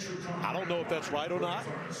 I don't know if that's right or not.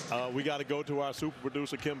 We got to go to our super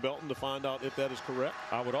producer, Kim Belton, to find out if that is correct.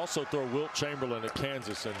 I would also throw Wilt Chamberlain at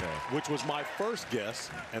Kansas in there. Which was my first guess,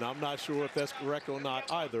 and I'm not sure if that's correct or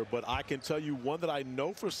not either, but I can tell you one that I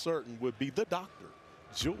know for certain would be the doctor,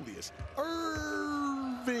 Julius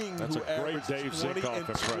Erving. That's who a great Dave Zinkoff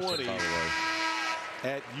impression, by the way.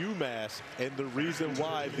 At UMass, and the reason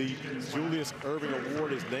why the Julius Erving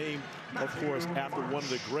Award is named, of course, after one of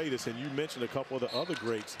the greatest, and you mentioned a couple of the other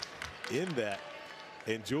greats in that.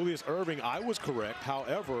 And Julius Erving, I was correct.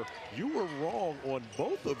 However, you were wrong on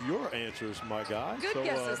both of your answers, my guy. Good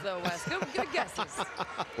guesses, though, Wes. Good guesses.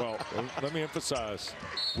 Well, let me emphasize,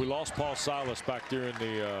 we lost Paul Silas back during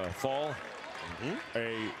the fall.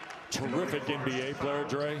 A terrific NBA player,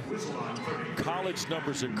 Dre. College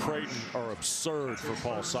numbers in Creighton are absurd for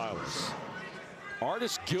Paul Silas.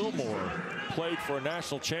 Artis Gilmore played for a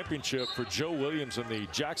national championship for Joe Williams and the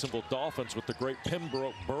Jacksonville Dolphins with the great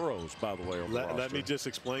Pembroke Burrows, by the way. Let me just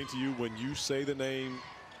explain to you, when you say the name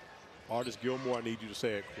Artis Gilmore, I need you to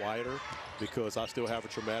say it quieter, because I still have a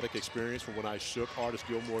traumatic experience from when I shook Artis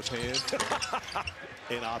Gilmore's hand.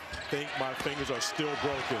 And I think my fingers are still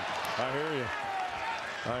broken. I hear you.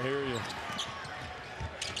 I hear you.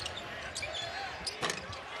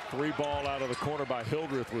 3-ball out of the corner by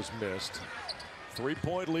Hildreth was missed.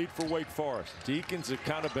 3-point lead for Wake Forest. Deacons have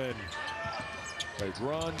kind of been, they'd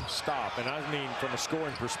run, stop, and I mean from a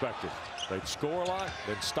scoring perspective. They'd score a lot,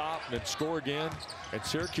 then stop, then score again. And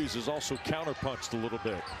Syracuse has also counterpunched a little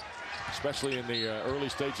bit, especially in the early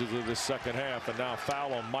stages of this second half. And now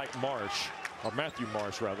foul on Mike Marsh, or Matthew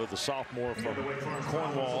Marsh rather, the sophomore from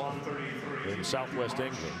Cornwall in Southwest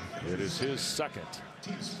England. It is his second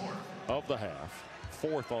of the half,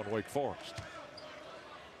 fourth on Wake Forest.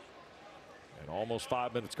 And almost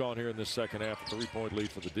 5 minutes gone here in this second half. A 3-point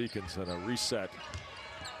lead for the Deacons and a reset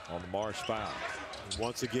on the Marsh foul.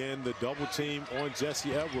 Once again, the double team on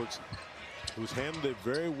Jesse Edwards, who's handled it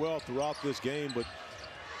very well throughout this game, but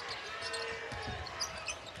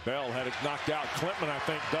Bell had it knocked out. Klintman, I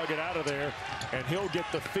think, dug it out of there, and he'll get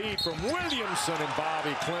the feed from Williamson, and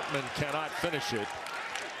Bobi Klintman cannot finish it.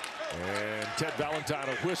 And Ted Valentine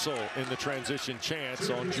a whistle in the transition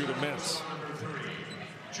chance on Judah Mintz.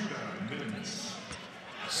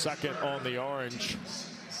 Second on the orange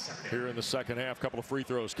here in the second half. Couple of free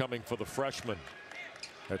throws coming for the freshman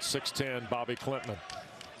at 6'10", Bobi Klintman.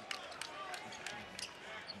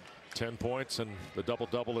 10 points and the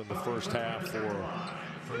double-double in the first half for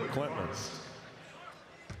Klintman.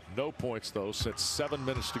 No points, though, since 7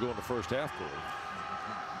 minutes to go in the first half.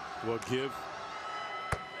 Will give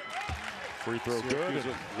free throw good.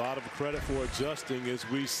 A lot of credit for adjusting as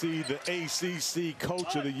we see the ACC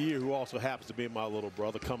Coach of the Year, who also happens to be my little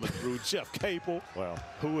brother, coming through. Jeff Capel,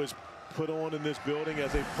 who is put on in this building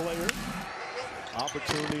as a player.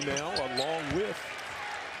 Opportunity now, along with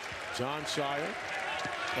John Shire,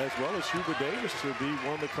 as well as Hubert Davis, to be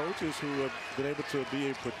one of the coaches who have been able to be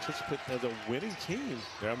a participant as a winning team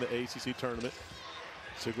in the ACC tournament,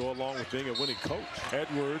 to go along with being a winning coach.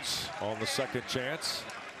 Edwards on the second chance.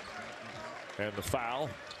 And the foul.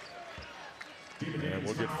 And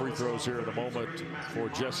we'll get free throws here in a moment for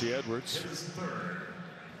Jesse Edwards.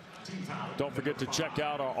 Don't forget to check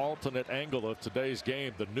out our alternate angle of today's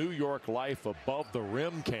game. The New York Life Above the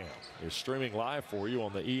Rim Cam is streaming live for you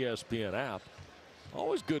on the ESPN app.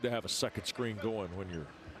 Always good to have a second screen going when you're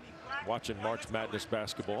watching March Madness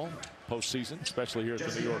basketball postseason, especially here at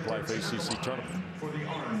the New York Life ACC tournament.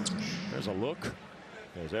 There's a look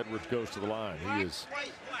as Edwards goes to the line. He is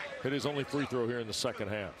hit his only free throw here in the second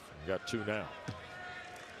half. Got 2 now.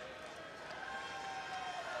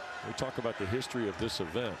 We talk about the history of this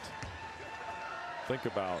event. Think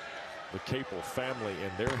about the Capel family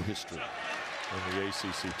and their history in the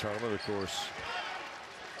ACC tournament. Of course,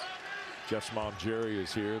 Jeff's mom Jerry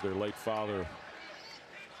is here. Their late father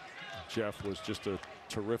Jeff was just a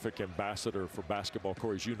terrific ambassador for basketball,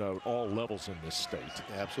 Corey, as you know, at all levels in this state.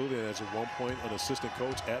 Absolutely, and as at one point an assistant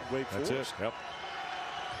coach at Wake Forest. That's it. Yep.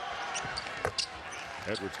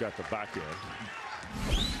 Edwards got the back end.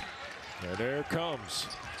 And there comes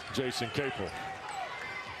Jason Capel,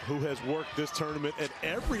 who has worked this tournament at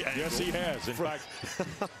every angle. Yes, he has. In fact,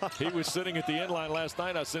 he was sitting at the end line last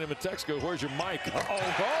night. I sent him a text, go, where's your mic? Oh,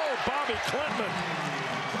 Bobi Klintman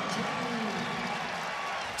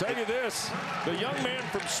Tell you this, the young man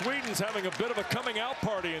from Sweden's having a bit of a coming out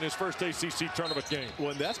party in his first ACC tournament game.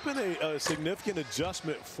 Well, that's been a significant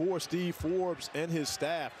adjustment for Steve Forbes and his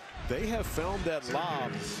staff. They have found that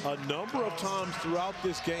lob a number of times throughout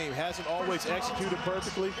this game. Hasn't always executed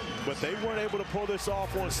perfectly, but they weren't able to pull this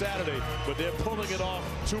off on Saturday. But they're pulling it off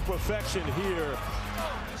to perfection here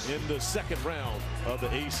in the second round of the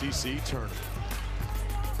ACC tournament.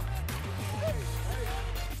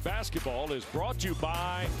 Basketball is brought to you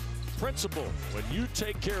by Principal. When you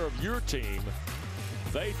take care of your team,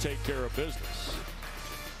 they take care of business.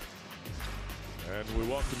 And we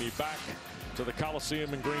welcome you back to the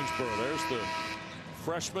Coliseum in Greensboro. There's the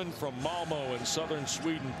freshman from Malmo in southern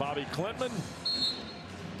Sweden, Bobi Klintman.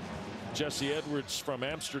 Jesse Edwards from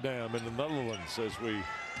Amsterdam in the Netherlands, as we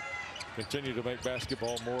continue to make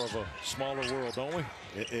basketball more of a smaller world, don't we?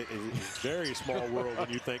 It's a very small world when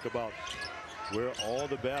you think about where all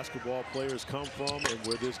the basketball players come from and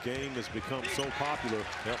where this game has become so popular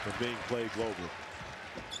and being played globally.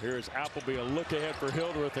 Here's Appleby, a look ahead for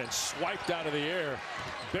Hildreth, and swiped out of the air.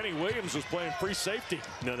 Benny Williams was playing free safety.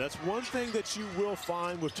 Now, that's one thing that you will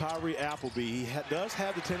find with Tyree Appleby. He does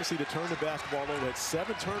have the tendency to turn the basketball over. Had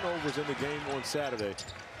 7 turnovers in the game on Saturday.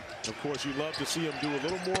 Of course, you love to see him do a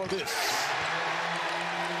little more of this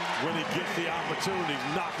when he gets the opportunity,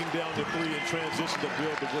 knocking down the 3 in transition to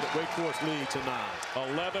build the Wake Forest lead to 9.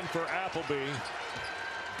 11 for Appleby.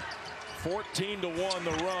 14-1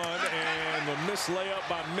 the run, and the missed layup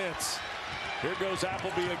by Mintz. Here goes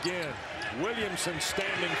Appleby again. Williamson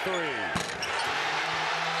standing 3.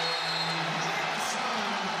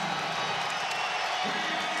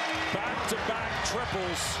 Back-to-back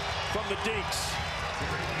triples from the Deeks.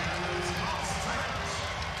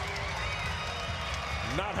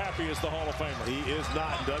 Not happy as the Hall of Famer. He is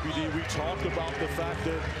not. WD, we talked about the fact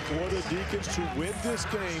that for the Deacons to win this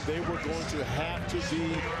game, they were going to have to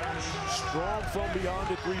be strong from beyond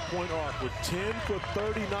the three-point arc. With 10 for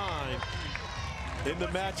 39 in the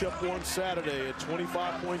matchup on Saturday at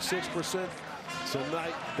 25.6%.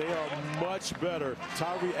 Tonight, they are much better.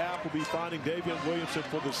 Tyree Appleby finding Daivien Williamson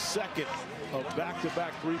for the second of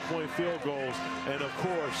back-to-back three-point field goals. And, of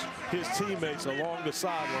course, his teammates along the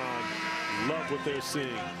sideline love what they're seeing.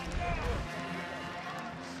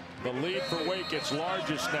 The lead for Wake, its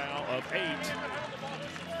largest now, of 8.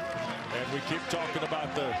 And we keep talking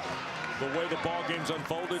about the way the ball game's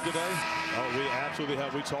unfolded today. Oh, we absolutely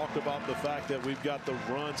have. We talked about the fact that we've got the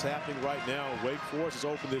runs happening right now. Wake Forest has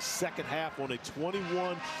opened this second half on a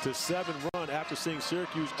 21-7 run after seeing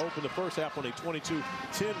Syracuse open the first half on a 22-10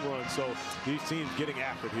 run. So these teams getting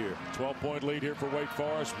after it here. 12-point lead here for Wake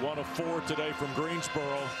Forest. 1 of 4 today from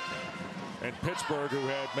Greensboro. And Pittsburgh, who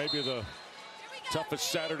had maybe the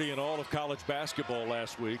toughest Saturday in all of college basketball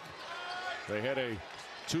last week. They had a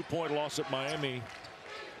 2-point loss at Miami.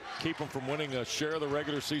 Keep them from winning a share of the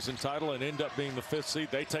regular season title and end up being the 5th seed.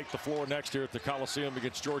 They take the floor next year at the Coliseum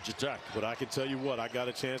against Georgia Tech. But I can tell you what, I got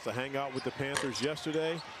a chance to hang out with the Panthers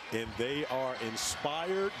yesterday, and they are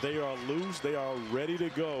inspired. They are loose. They are ready to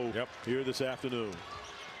go here this afternoon.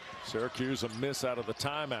 Syracuse a miss out of the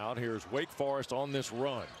timeout. Here's Wake Forest on this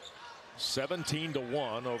run.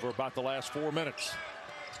 17-1 over about the last 4 minutes.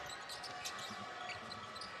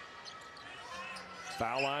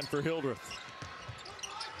 Foul line for Hildreth.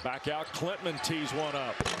 Back out, Klintman tees one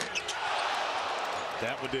up.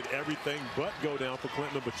 That one did everything but go down for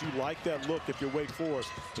Klintman, but you like that look if you're Wake Forest,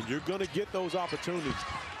 and you're going to get those opportunities.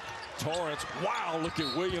 Torrance, wow, look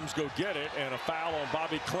at Williams go get it, and a foul on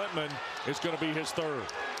Bobi Klintman is going to be his 3rd.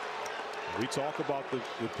 We talk about the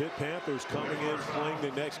Pitt Panthers coming in, playing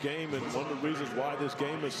the next game, and one of the reasons why this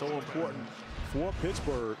game is so important for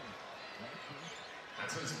Pittsburgh.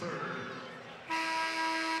 That's his 3rd.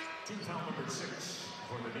 Team foul number 6.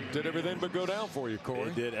 Did everything but go down for you, Corey.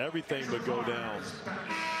 It did everything but go down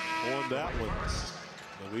on that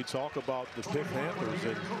one. And we talk about the Pitt Panthers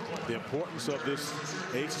and the importance of this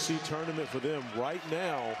ACC tournament for them. Right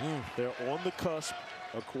now, they're on the cusp,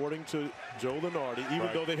 according to Joe Lunardi, even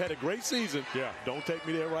though they had a great season. Don't take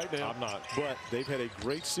me there right now. I'm not. But they've had a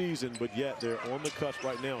great season, but yet they're on the cusp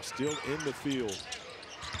right now, still in the field.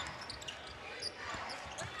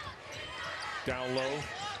 Down low.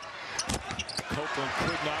 Copeland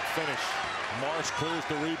could not finish. Marsh clears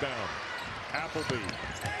the rebound. Appleby.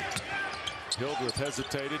 Hildreth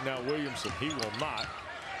hesitated. Now Williamson. He will not.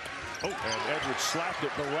 Oh, and Edwards slapped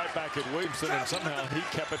it, but right back at Williamson, and somehow he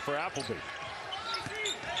kept it for Appleby.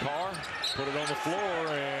 Carr put it on the floor,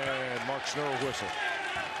 and Mark Schnurr whistle.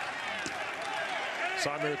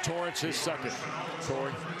 Samir Torrance, his 2nd.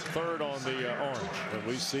 Corey, 3rd on the orange. And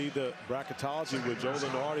we see the bracketology with Joe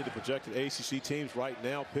Lunardi, the projected ACC teams right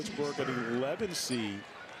now. Pittsburgh at 11 seed,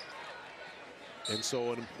 And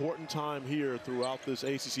so an important time here throughout this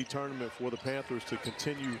ACC tournament for the Panthers to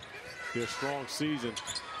continue their strong season.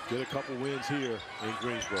 Get a couple wins here in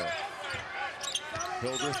Greensboro.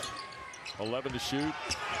 Hildreth, 11 to shoot.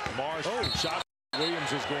 Marsh, shot.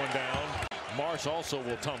 Williams is going down. Marsh also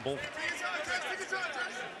will tumble.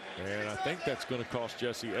 And I think that's going to cost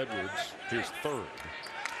Jesse Edwards his third.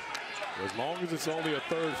 As long as it's only a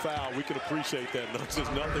third foul, we can appreciate that.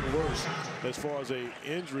 There's nothing worse as far as an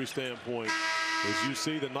injury standpoint. As you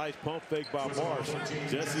see the nice pump fake by Marsh,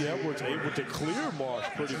 Jesse Edwards able to clear Marsh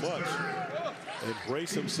pretty much and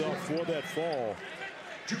brace himself for that fall.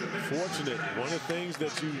 Fortunate. One of the things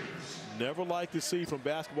that you never like to see from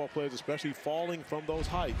basketball players, especially falling from those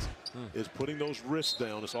heights, is putting those wrists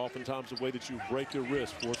down. It's oftentimes the way that you break your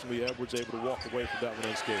wrist. Fortunately, Edwards able to walk away from that one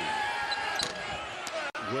unscathed.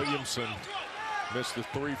 Williamson missed the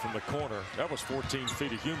three from the corner. That was 14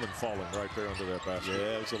 feet of human falling right there under that basket.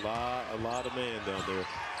 Yeah, it was a lot of man down there.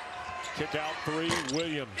 Kick out three,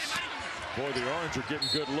 Williams. Boy, the Orange are getting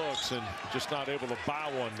good looks and just not able to buy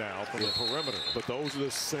one now from the perimeter. But those are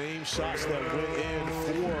the same shots that went in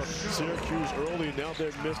for Syracuse early. Now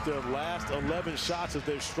they've missed their last 11 shots as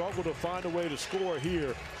they've struggled to find a way to score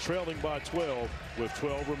here, trailing by 12 with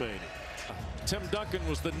 12 remaining. Tim Duncan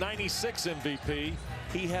was the '96 MVP.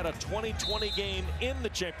 He had a 2020 game in the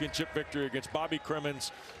championship victory against Bobi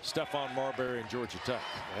Klintman, Stephon Marbury, and Georgia Tech.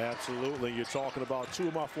 Absolutely. You're talking about two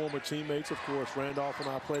of my former teammates, of course. Randolph and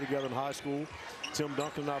I played together in high school. Tim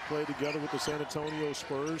Duncan and I played together with the San Antonio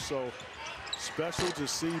Spurs. So special to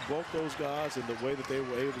see both those guys and the way that they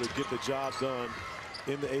were able to get the job done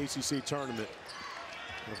in the ACC tournament.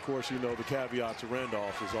 And of course, you know, the caveat to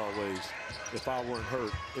Randolph is always, if I weren't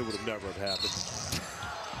hurt, it would have never have happened.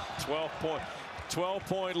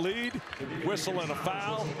 12-point lead, whistle and a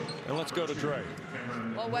foul, and let's go to Dre.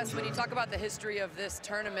 Well, Wes, when you talk about the history of this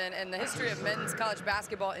tournament and the history of men's college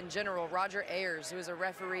basketball in general, Roger Ayers, who is a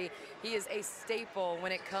referee, he is a staple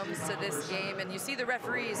when it comes to this game. And you see the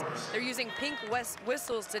referees, they're using pink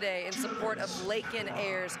whistles today in support of Lakin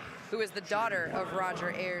Ayers, who is the daughter of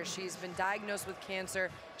Roger Ayers. She's been diagnosed with cancer.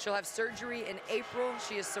 She'll have surgery in April.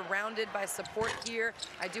 She is surrounded by support here.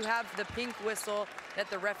 I do have the pink whistle that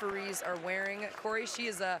the referees are wearing. Corey, she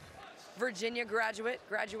is a Virginia graduate,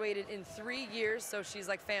 graduated in 3 years, so she's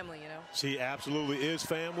like family, you know. She absolutely is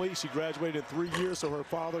family. She graduated in 3 years, so her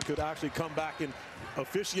father could actually come back and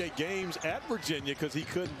officiate games at Virginia because he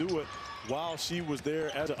couldn't do it while she was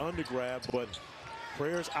there as an undergrad. But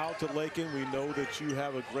prayers out to Lakin. We know that you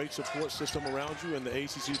have a great support system around you, and the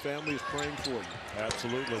ACC family is praying for you.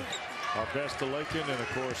 Absolutely. Our best to Lakin, and of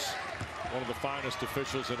course, one of the finest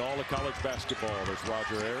officials in all of college basketball. There's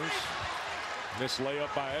Roger Ayers. Missed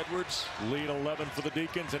layup by Edwards. Lead 11 for the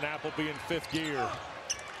Deacons, and Appleby in fifth gear.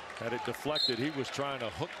 Had it deflected. He was trying to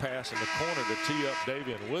hook pass in the corner to tee up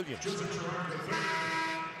Daivien Williamson.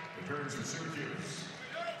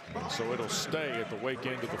 So it'll stay at the wake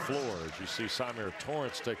end of the floor as you see Samir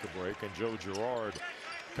Torrance take a break and Joe Girard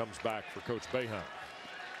comes back for Coach Boeheim.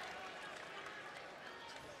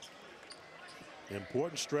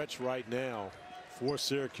 Important stretch right now for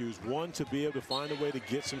Syracuse. One, to be able to find a way to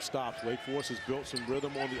get some stops. Wake Forest has built some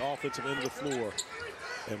rhythm on the offensive end of the floor.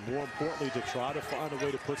 And more importantly, to try to find a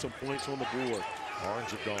way to put some points on the board.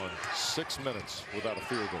 Orange have gone 6 minutes without a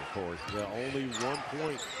field goal, Corey. Yeah, only 1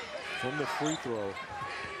 point from the free throw.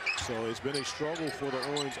 So it's been a struggle for the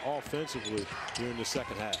Orange offensively here in the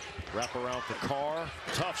second half. Wrap around for Carr.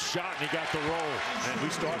 Tough shot, and he got the roll. And we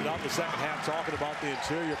started out the second half talking about the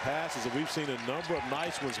interior passes, and we've seen a number of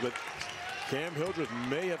nice ones, but Cam Hildreth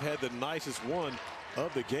may have had the nicest one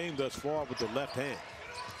of the game thus far with the left hand.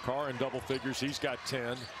 Carr in double figures. He's got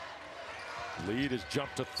 10. Lead has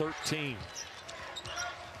jumped to 13.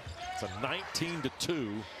 It's a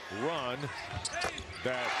 19-2 run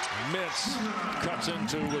that Mintz cuts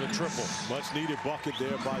into with a triple. Much needed bucket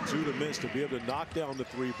there by Judah Mintz to be able to knock down the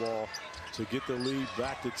three ball to get the lead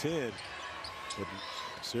back to 10. But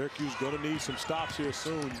Syracuse going to need some stops here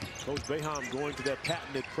soon. Coach Boeheim going to that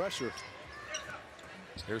patented pressure.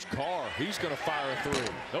 Here's Carr. He's going to fire a three.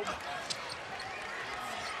 Nope.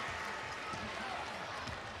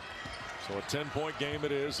 So a 10-point game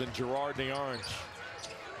it is, and Girard in the orange.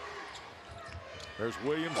 There's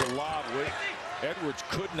Williams, a lob. Edwards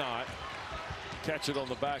could not catch it on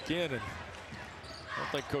the back end, and I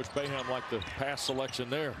don't think Coach Boeheim liked the pass selection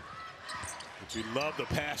there. But you love the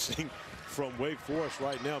passing from Wake Forest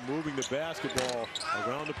right now, moving the basketball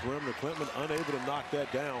around the perimeter. Klintman unable to knock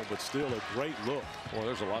that down, but still a great look. Well,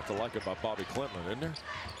 there's a lot to like about Bobi Klintman, isn't there?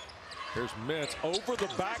 Here's Mintz over the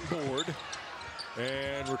backboard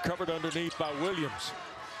and recovered underneath by Williams.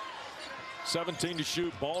 17 to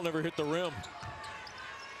shoot. Ball never hit the rim.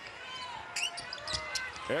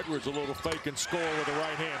 Edwards a little fake and score with the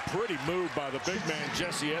right hand. Pretty move by the big man,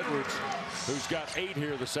 Jesse Edwards, who's got 8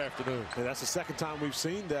 here this afternoon. And that's the second time we've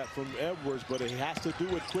seen that from Edwards, but he has to do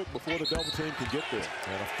it quick before the double team can get there.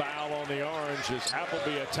 And a foul on the Orange as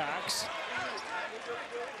Appleby attacks.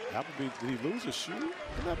 Appleby, did he lose a shoe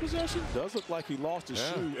in that possession? Does look like he lost his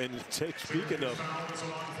shoe. And speaking of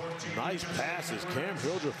nice passes, Cam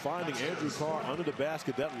Hildreth finding Andrew Carr under the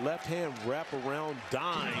basket. That left hand wraparound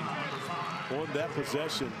dime on that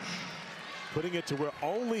possession, putting it to where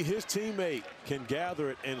only his teammate can gather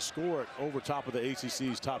it and score it over top of the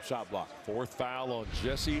ACC's top shot block. 4th foul on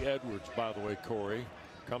Jesse Edwards, by the way, Corey.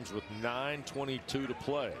 Comes with 9:22 to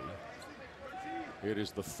play. It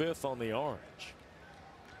is the 5th on the Orange.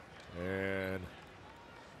 And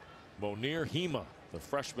Monir Hima, the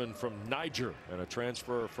freshman from Niger and a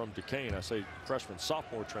transfer from Duquesne. I say freshman,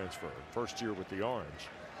 sophomore transfer, first year with the Orange.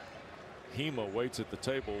 Hima waits at the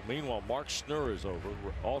table. Meanwhile, Mark Schnurr is over.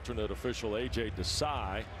 Alternate official A.J.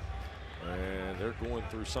 Desai. And they're going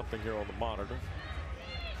through something here on the monitor.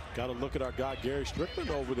 Got to look at our guy Gary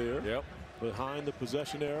Strickland over there. Yep. Behind the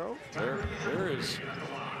possession arrow.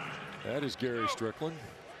 That is Gary Strickland,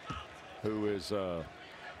 who is a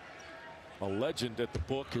legend at the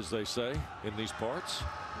book, as they say, in these parts.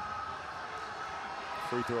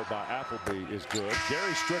 Free throw by Appleby is good.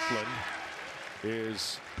 Gary Strickland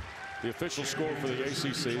is the official scorer for the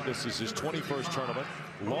ACC. This is his 21st tournament.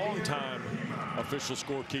 Longtime official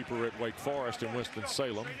scorekeeper at Wake Forest in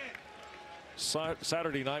Winston-Salem.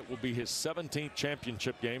 Saturday night will be his 17th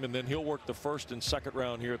championship game, and then he'll work the 1st and 2nd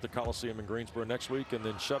round here at the Coliseum in Greensboro next week and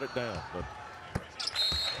then shut it down. But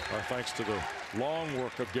our thanks to the long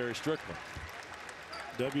work of Gary Strickland.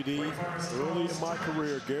 WD, early in my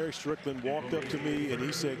career, Gary Strickland walked up to me and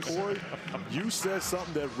he said, Corey, you said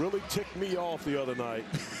something that really ticked me off the other night,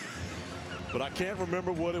 but I can't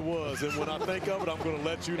remember what it was. And when I think of it, I'm going to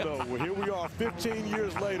let you know. Well, here we are 15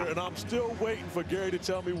 years later, and I'm still waiting for Gary to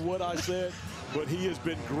tell me what I said, but he has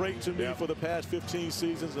been great to me for the past 15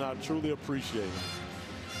 seasons, and I truly appreciate it.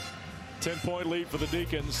 10-point lead for the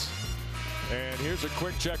Deacons. And here's a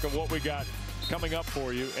quick check of what we got coming up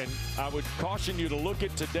for you. And I would caution you to look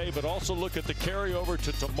at today, but also look at the carryover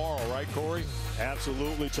to tomorrow, right, Corey?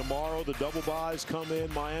 Absolutely. Tomorrow, the double byes come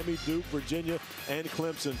in: Miami, Duke, Virginia, and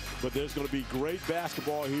Clemson. But there's going to be great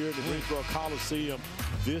basketball here in the Greensboro Coliseum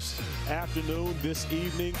this afternoon, this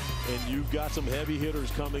evening, and you've got some heavy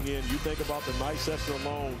hitters coming in. You think about the night session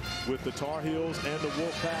alone with the Tar Heels and the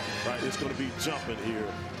Wolfpack. Right. It's going to be jumping here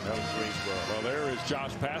out of Greensboro. Well, there is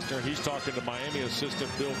Josh Pastner. He's talking to Miami assistant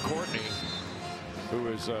Bill Courtney, who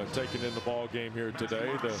is taking in the ball game here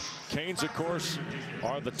today. The Canes, of course,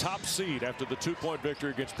 are the top seed after the 2-point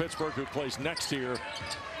victory against Pittsburgh, who plays next here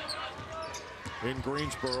in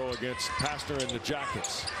Greensboro against Pastner and the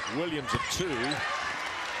Jackets. Williams at 2.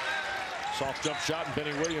 Soft jump shot, and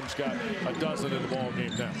Benny Williams got a dozen in the ball game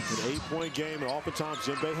now. An 8-point game, and oftentimes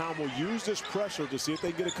Jim Boeheim will use this pressure to see if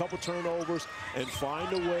they can get a couple turnovers and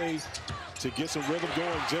find a way to get some rhythm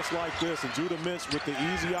going just like this. And Judah Mintz with the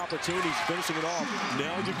easy opportunities finishing it off.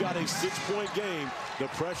 Now you've got a 6-point game. The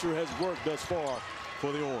pressure has worked thus far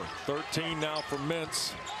for the Orange. 13 now for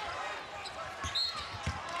Mintz.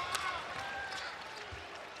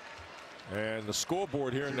 And the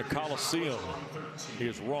scoreboard here in the Coliseum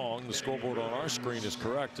is wrong. The scoreboard on our screen is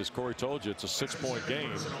correct. As Corey told you, it's a 6-point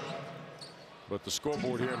game. But the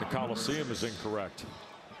scoreboard here in the Coliseum is incorrect.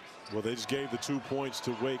 Well, they just gave the 2 points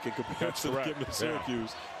to Wake in comparison to giving to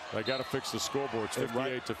Syracuse. Yeah. They got to fix the scoreboards,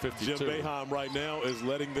 58 to 52. Jim Boeheim right now is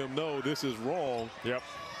letting them know this is wrong. Yep.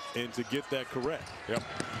 And to get that correct. Yep.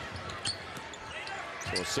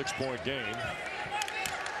 So a 6-point game.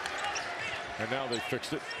 And now they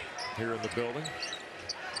fixed it here in the building.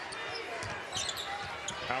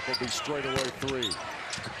 Appleby straightaway 3.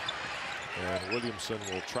 And Williamson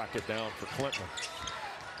will track it down for Klintman.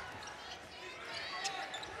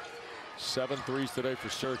 7 threes today for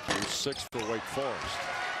Syracuse, 6 for Wake Forest.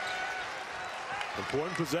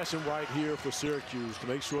 Important possession right here for Syracuse to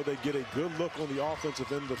make sure they get a good look on the offensive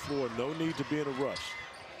end of the floor. No need to be in a rush.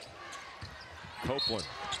 Copeland,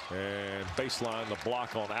 and baseline, the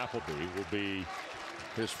block on Appleby will be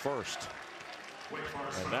his first.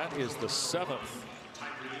 And that is the 7th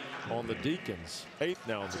on the Deacons. 8th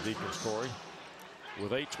now on the Deacons, Corey,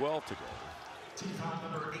 with 8:12 to go.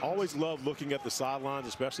 Always love looking at the sidelines,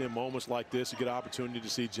 especially in moments like this. You get an opportunity to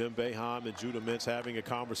see Jim Boeheim and Judah Mintz having a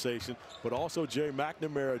conversation, but also Jerry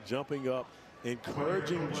McNamara jumping up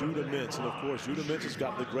encouraging Judah Mintz. And of course, Judah Mintz has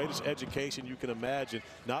got the greatest education you can imagine,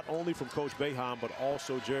 not only from Coach Boeheim, but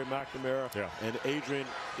also Jerry McNamara and Adrian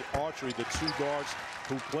Archery, the two guards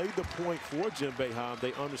who played the point for Jim Boeheim.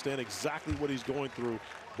 They understand exactly what he's going through.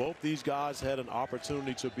 Both these guys had an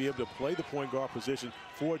opportunity to be able to play the point guard position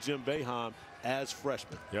for Jim Boeheim as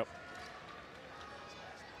freshmen. Yep.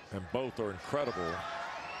 And both are incredible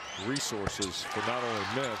resources for not only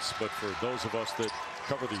Mintz, but for those of us that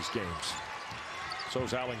cover these games. So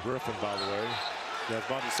is Alan Griffin, by the way. Yeah, I was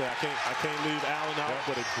about to say, I can't leave Allen out,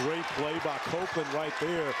 but a great play by Copeland right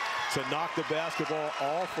there to knock the basketball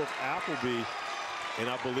off of Appleby. And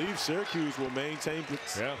I believe Syracuse will maintain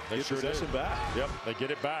possession back. Yep, they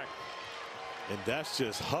get it back. And that's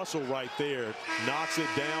just hustle right there. Knocks it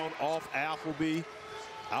down off Appleby.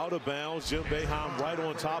 Out of bounds. Jim Boeheim right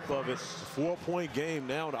on top of it. 4-point game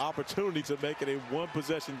now, an opportunity to make it a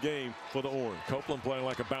one-possession game for the Orange. Copeland playing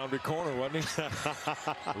like a boundary corner, wasn't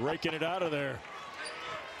he? Raking it out of there.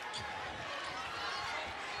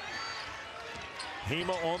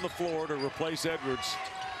 Hema on the floor to replace Edwards.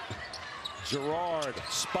 Gerard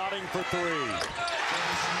spotting for three.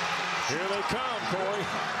 Here they come, Corey.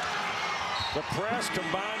 The press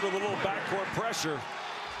combined with a little backcourt pressure.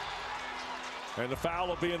 And the foul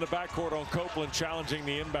will be in the backcourt on Copeland, challenging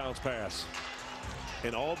the inbounds pass.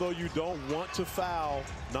 And although you don't want to foul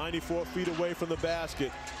 94 feet away from the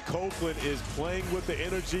basket, Copeland is playing with the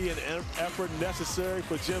energy and effort necessary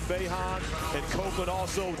for Jim Boeheim. And Copeland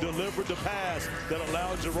also delivered the pass that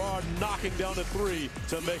allowed Gerard knocking down the three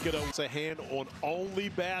to make it a hand on only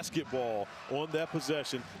basketball on that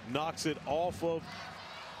possession. Knocks it off of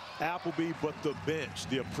Appleby, but the bench,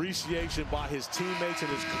 the appreciation by his teammates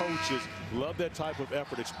and his coaches, love that type of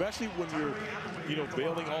effort, especially when you're,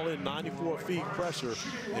 bailing all in 94 feet pressure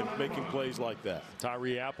and making plays like that.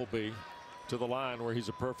 Tyree Appleby to the line where he's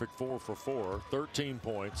a perfect 4 for 4, 13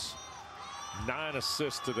 points, 9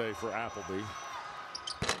 assists today for Appleby,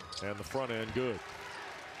 and the front end good.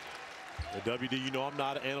 The WD, I'm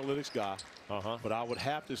not an analytics guy, but I would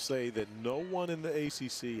have to say that no one in the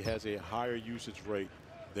ACC has a higher usage rate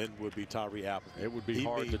than would be Tyree Appleby. It would be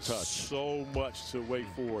hard to touch. So much to Wake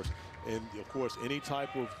Forest. And, of course, any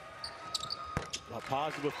type of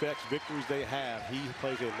positive effects, victories they have, he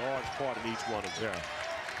plays a large part in each one of them. Yeah.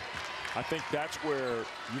 I think that's where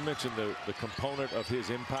you mentioned the component of his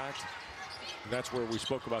impact. And that's where we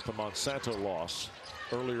spoke about the Monsanto loss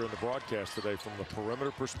earlier in the broadcast today from the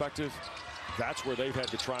perimeter perspective. That's where they've had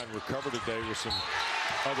to try and recover today with some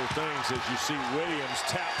other things, as you see Williams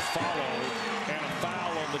tap, follow, and a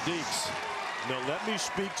foul on the Deeks. Now let me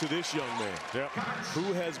speak to this young man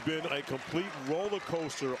who has been a complete roller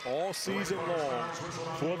coaster all season long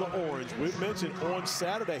for the Orange. We mentioned on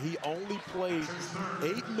Saturday he only played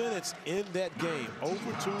 8 minutes in that game,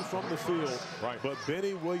 over 2 from the field. But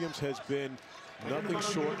Benny Williams has been nothing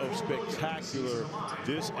short of spectacular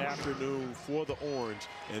this afternoon for the Orange,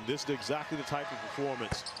 and this is exactly the type of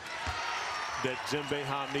performance that Jim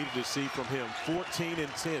Boeheim needed to see from him. 14 and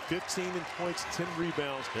 10, 15 in points, 10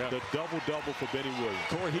 rebounds, the double-double for Benny Williams.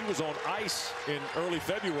 Corey, he was on ice in early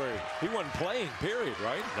February. He wasn't playing, period,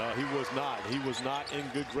 right? No, he was not. He was not in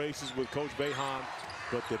good graces with Coach Boeheim,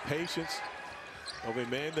 but the patience of a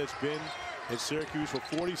man that's been at Syracuse for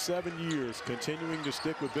 47 years, continuing to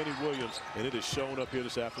stick with Benny Williams, and it has shown up here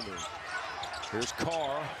this afternoon. Here's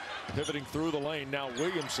Carr pivoting through the lane. Now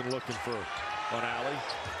Williamson looking for an alley.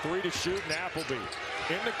 3 to shoot, and Appleby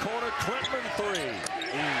in the corner. Klintman 3.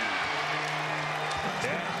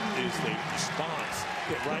 That is a response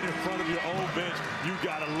right in front of your own bench. You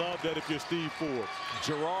gotta love that if you're Steve Ford.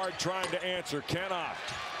 Gerard trying to answer, cannot.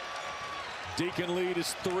 Deacon lead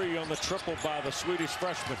is 3 on the triple by the Swedish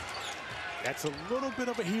freshman. That's a little bit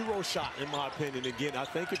of a hero shot, in my opinion. Again, I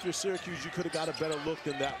think if you're Syracuse, you could have got a better look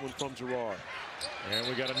than that one from Gerard. And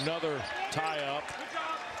we got another tie-up.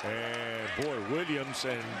 And, boy, Williams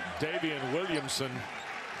and Daivien Williamson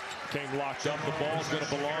came locked up. The ball's going to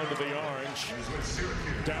belong to the Orange.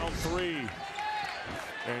 Down 3.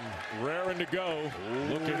 And raring to go.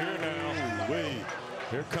 Look at here now.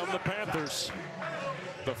 Here come the Panthers.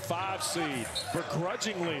 The 5 seed.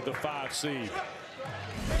 Begrudgingly the 5 seed.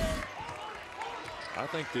 I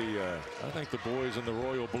think the boys in the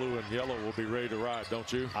royal blue and yellow will be ready to ride,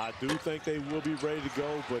 don't you? I do think they will be ready to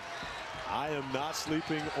go, but I am not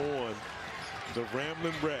sleeping on the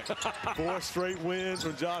Ramblin' Wreck. 4 straight wins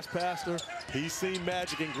from Josh Pastner. He's seen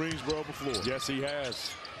magic in Greensboro before. Yes, he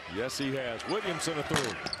has. Yes, he has. Williamson a 3.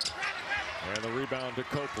 And the rebound to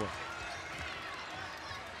Copeland.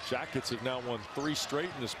 Jackets have now won 3 straight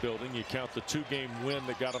in this building. You count the 2-game win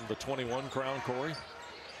that got them the 21 crown, Corey.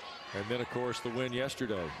 And then, of course, the win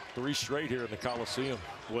yesterday. 3 straight here in the Coliseum.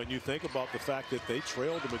 When you think about the fact that they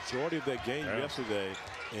trailed the majority of that game yesterday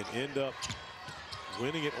and end up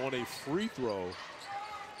winning it on a free throw.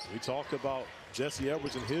 We talked about Jesse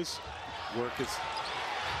Edwards and his work.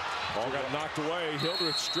 Ball got knocked away.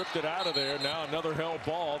 Hildreth stripped it out of there. Now another held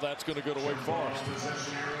ball. That's going to go to Wake Forest.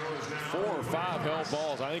 4 or 5 held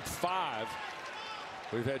balls. I think 5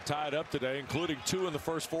 we've had tied up today, including 2 in the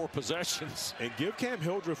first 4 possessions. And give Cam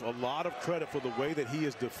Hildreth a lot of credit for the way that he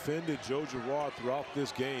has defended Joe Girard throughout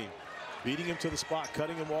this game, beating him to the spot,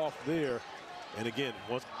 cutting him off there. And again,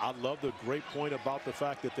 I love the great point about the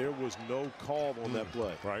fact that there was no call on that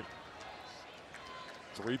play. Right.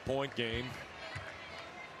 3-point game.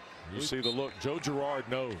 You see the look. Joe Girard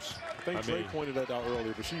knows. I think Trey pointed that out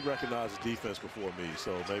earlier, but she recognizes defense before me,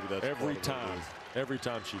 so maybe that's every time. Every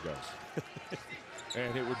time she does.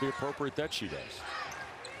 And it would be appropriate that she does.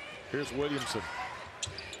 Here's Williamson.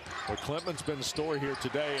 Well, Klintman's been the story here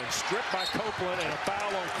today, and stripped by Copeland, and a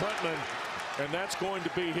foul on Klintman, and that's going to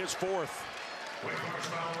be his 4th.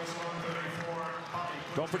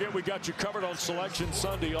 Don't forget, we got you covered on Selection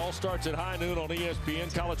Sunday. All starts at high noon on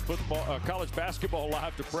ESPN. College basketball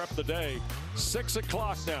live to prep the day. 6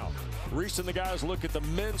 o'clock now. Reese and the guys look at the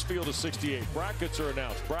men's field of 68. Brackets are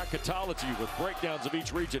announced. Bracketology with breakdowns of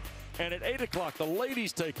each region. And at 8 o'clock, the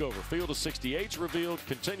ladies take over. Field of 68's revealed.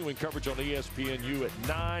 Continuing coverage on ESPNU at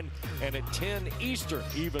 9 and at 10 Eastern.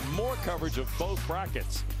 Even more coverage of both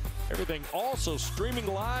brackets. Everything also streaming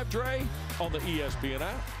live, Dre, on the ESPN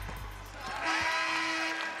app.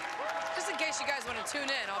 Just in case you guys want to tune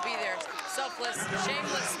in, I'll be there. Selfless,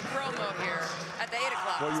 shameless promo here at the 8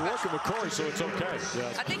 o'clock. Well, you're working with Corey, so it's okay.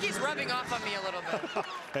 Yes. I think he's rubbing off on me a little bit.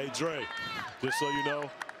 Hey, Dre, just so you know,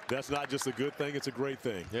 that's not just a good thing, it's a great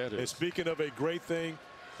thing. Yeah, it is. And speaking of a great thing,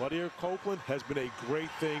 Claudia Copeland has been a great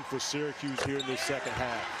thing for Syracuse here in this second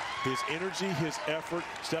half. His energy, his effort,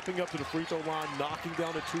 stepping up to the free throw line, knocking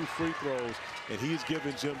down the 2 free throws, and he's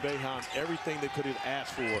given Jim Boeheim everything they could have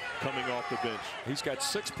asked for coming off the bench. He's got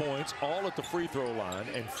 6 points, all at the free throw line,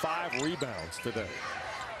 and 5 rebounds today.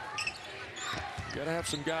 You got to have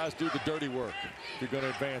some guys do the dirty work if you're going to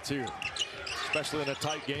advance here, especially in a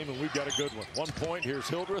tight game, and we've got a good one. 1 point, here's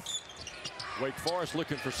Hildreth. Wake Forest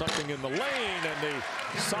looking for something in the lane, and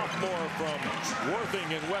the sophomore from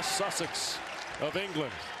Worthing in West Sussex of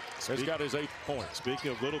England has got his 8th point.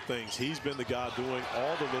 Speaking of little things, he's been the guy doing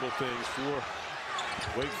all the little things for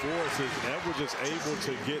Wake Forest. As Edwards is able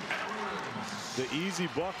to get the easy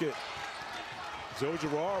bucket. Joe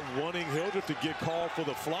Girard wanting Hildreth to get called for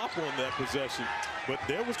the flop on that possession, but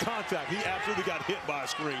there was contact. He absolutely got hit by a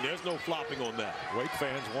screen. There's no flopping on that. Wake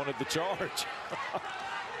fans wanted the charge.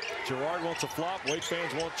 Girard wants a flop. Wake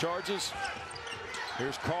fans want charges.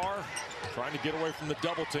 Here's Carr trying to get away from the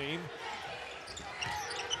double team.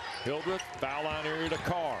 Hildreth, foul line area to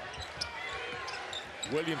Carr.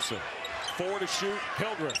 Williamson, 4 to shoot.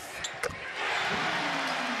 Hildreth.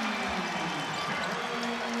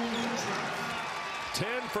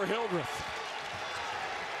 For Hildreth.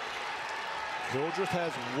 Hildreth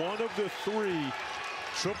has 1 of the 3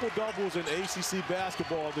 triple-doubles in ACC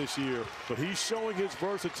basketball this year, but he's showing his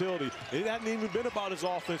versatility. It hasn't even been about his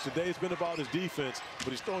offense today. It's been about his defense, but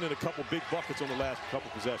he's thrown in a couple big buckets on the last couple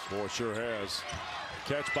possessions. Boy, sure has.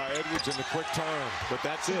 Catch by Edwards in the quick turn. But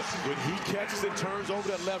that's it. When he catches and turns over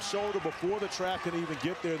that left shoulder before the track can even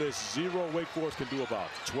get there, there's 0 Wake Forest can do about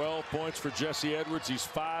it. 12 points for Jesse Edwards. He's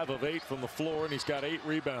 5 of 8 from the floor, and he's got 8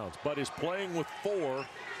 rebounds, but is playing with 4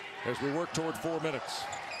 as we work toward 4 minutes.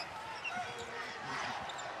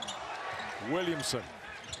 Williamson.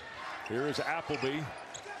 Here is Appleby.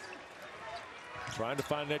 Trying to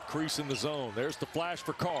find that crease in the zone. There's the flash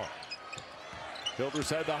for Carr. Hildreth's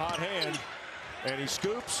had the hot hand. And he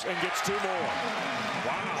scoops and gets 2 more.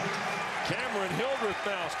 Wow. Cameron Hildreth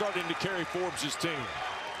now starting to carry Forbes' team.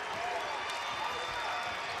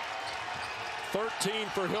 13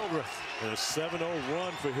 for Hildreth. And a 7-0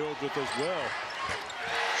 run for Hildreth as well.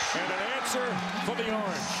 And an answer for the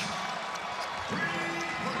Orange.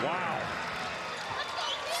 Wow.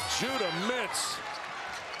 Judah Mintz.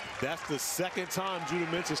 That's the 2nd time Judah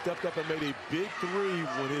Mintz has stepped up and made a big 3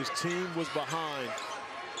 when his team was behind.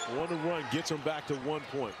 1 to run gets him back to 1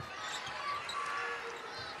 point.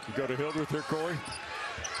 You go to Hildreth here, Corey.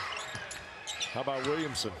 How about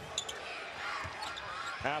Williamson?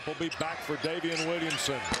 Appleby back for Daivien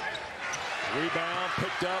Williamson. Rebound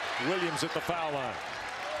picked up. Williams at the foul line.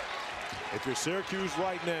 If you're Syracuse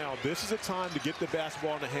right now, this is a time to get the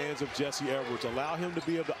basketball in the hands of Jesse Edwards. Allow him to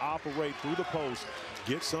be able to operate through the post,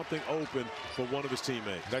 get something open for one of his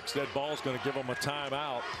teammates. Next dead ball is going to give him a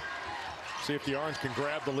timeout. See if the Orange can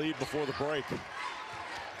grab the lead before the break.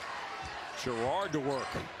 Gerard to work.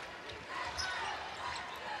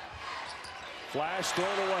 Flash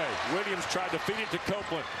thrown away. Williams tried to feed it to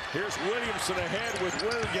Copeland. Here's Williamson ahead with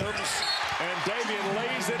Williams, and Daivien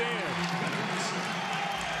lays it in.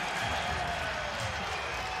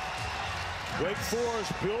 Wake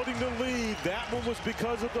Forest building the lead. That one was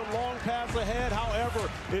because of the long pass ahead. However,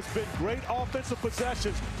 it's been great offensive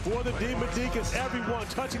possessions for the Demon Deacons. Everyone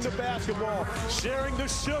touching the basketball, sharing the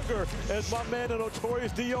sugar, as my man, the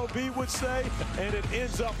notorious D.O.B. would say. And it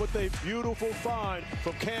ends up with a beautiful find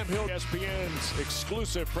from Cam Hill. ESPN's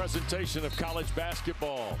exclusive presentation of college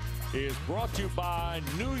basketball is brought to you by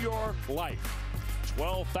New York Life.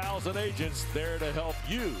 12,000 agents there to help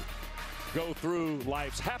you go through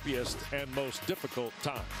life's happiest and most difficult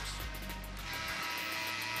times.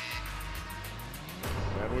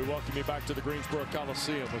 And we welcome you back to the Greensboro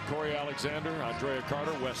Coliseum with Corey Alexander, Andrea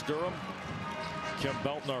Carter, Wes Durham, Kim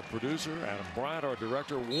Belton, our producer, Adam Bryant, our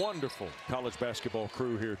director. Wonderful college basketball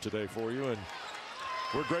crew here today for you. And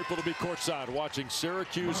we're grateful to be courtside watching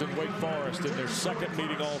Syracuse and Wake Forest in their second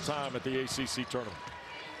meeting all time at the ACC tournament.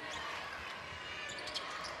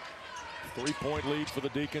 3-point lead for the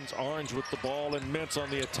Deacons. Orange with the ball and Mintz on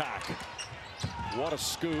the attack. What a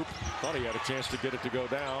scoop. Thought he had a chance to get it to go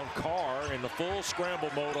down. Carr in the full scramble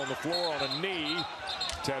mode on the floor on a knee.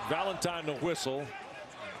 Ted Valentine to whistle.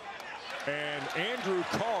 And Andrew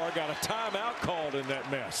Carr got a timeout called in that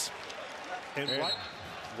mess. And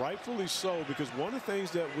rightfully so, because one of the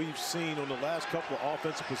things that we've seen on the last couple of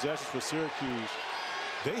offensive possessions for Syracuse,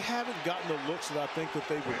 they haven't gotten the looks that I think that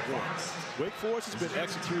they would want. Wake Forest has been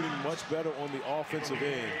executing much better on the offensive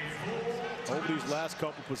end over these last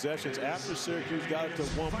couple possessions after Syracuse got it to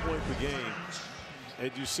 1 point per game.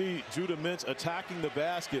 And you see Judah Mintz attacking the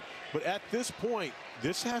basket, but at this point,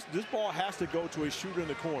 this ball has to go to a shooter in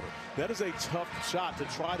the corner. That is a tough shot to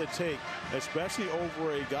try to take, especially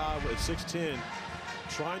over a guy at 6'10",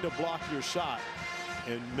 trying to block your shot.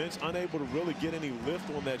 And Mintz unable to really get any lift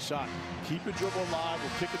on that shot. Keep your dribble alive or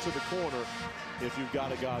kick it to the corner if you've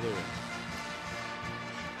got a guy there.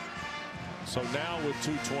 So now with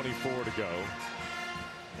 2:24 to go.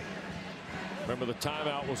 Remember, the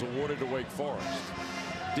timeout was awarded to Wake Forest.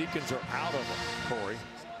 Deacons are out of them, Corey.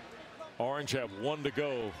 Orange have 1 to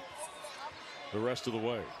go the rest of the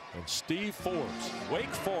way. And Steve Forbes, Wake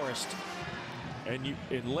Forest, and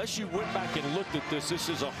unless you went back and looked at this, this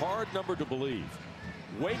is a hard number to believe.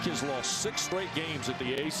 Wake has lost 6 straight games at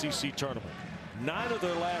the ACC tournament. 9 of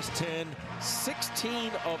their last 10,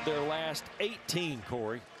 16 of their last 18,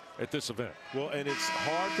 Corey, at this event. Well, and it's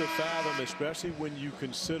hard to fathom, especially when you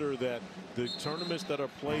consider that the tournaments that are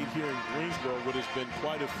played here in Greensboro would have been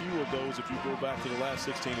quite a few of those if you go back to the last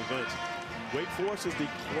 16 events. Wake Forest is the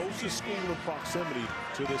closest school in proximity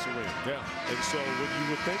to this arena. Yeah. And so when you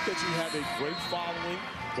would think that you have a great following,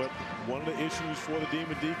 but one of the issues for the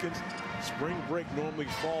Demon Deacons, spring break normally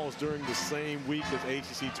falls during the same week as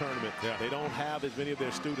ACC tournament. Yeah. They don't have as many of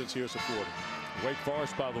their students here supporting. Wake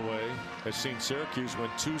Forest, by the way, has seen Syracuse win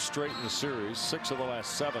 2 straight in the series, 6 of the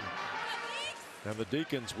last 7. And the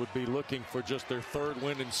Deacons would be looking for just their 3rd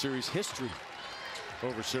win in series history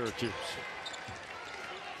over Syracuse.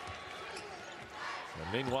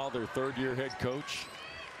 And meanwhile, their 3rd-year head coach,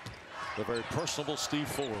 the very personable Steve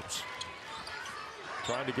Forbes,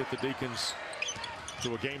 trying to get the Deacons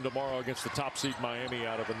to a game tomorrow against the top seed Miami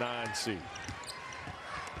out of the 9 seed.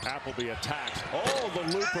 Appleby attacks. Oh,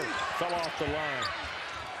 the looper fell off the line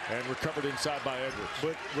and recovered inside by Edwards.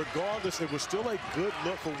 But regardless, it was still a good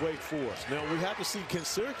look for Wake Forest. Now we have to see, can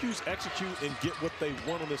Syracuse execute and get what they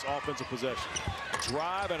want on this offensive possession?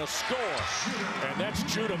 Drive and a score. And that's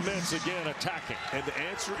Judah Mintz again attacking. And the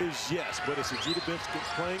answer is yes, but it's a Judah Mintz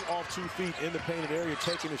playing off 2 feet in the painted area,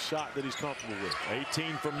 taking a shot that he's comfortable with.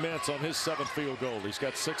 18 for Mintz on his 7th field goal. He's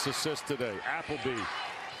got 6 assists today. Appleby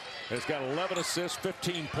has got 11 assists,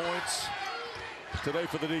 15 points today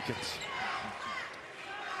for the Deacons.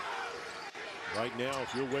 Right now,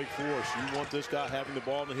 if you're Wake Forest, you want this guy having the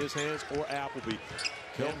ball in his hands or Appleby.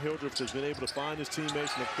 Kelm Hildreth has been able to find his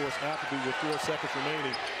teammates, and of course, Appleby with 4 seconds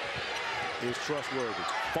remaining is trustworthy.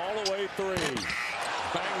 Fall away 3.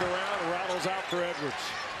 Banged around, rattles out for Edwards.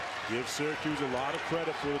 Give Syracuse a lot of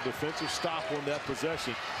credit for the defensive stop on that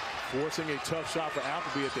possession, forcing a tough shot for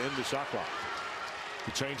Appleby at the end of the shot clock.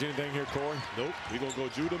 You change anything here, Corey? Nope. We're going to go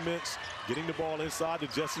Judah Mintz, getting the ball inside to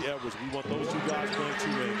Jesse Edwards. We want those 2 guys playing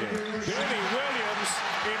 2-man game. Daivien Williams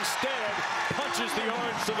instead punches the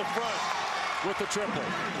Orange to the front with the triple.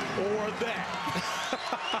 Or that.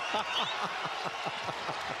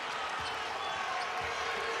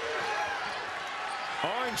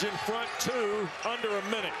 Orange in front 2, under a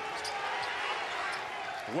minute.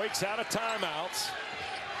 Wake's out of timeouts.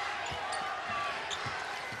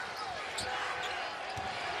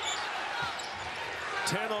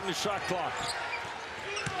 10 on the shot clock.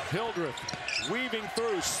 Hildreth weaving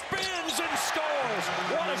through, spins and scores.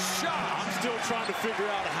 What a shot. I'm still trying to figure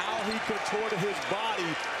out how he contorted his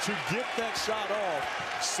body to get that shot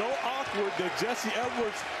off. So awkward that Jesse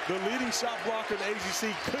Edwards, the leading shot blocker in the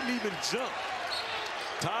ACC, couldn't even jump.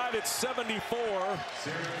 Tied at 74,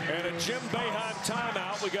 and a Jim Boeheim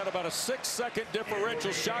timeout. We got about a 6-second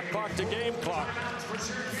differential, shot clock to game clock.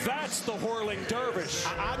 That's the whirling dervish.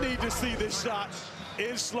 I need to see this shot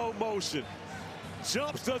in slow motion.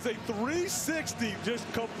 Jumps, does a 360,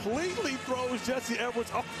 just completely throws Jesse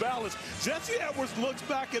Edwards off balance. Jesse Edwards looks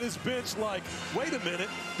back at his bench like, wait a minute,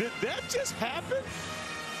 did that just happen?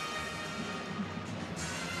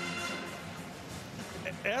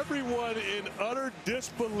 Everyone in utter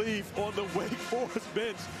disbelief on the Wake Forest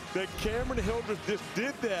bench that Cameron Hildreth just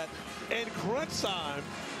did that in crunch time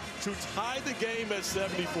to tie the game at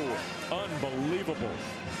 74. Unbelievable.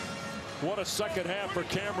 What a second half for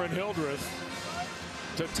Cameron Hildreth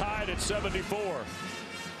to tie it at 74.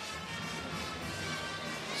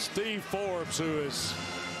 Steve Forbes, who has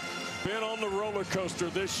been on the roller coaster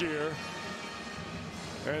this year.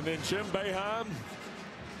 And then Jim Boeheim.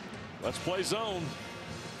 Let's play zone.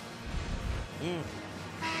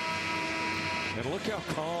 And look how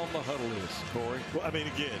calm the huddle is, Corey. Well, I mean,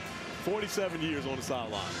 again, 47 years on the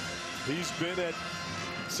sideline. He's been at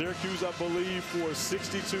Syracuse, I believe, for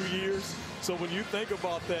 62 years. So when you think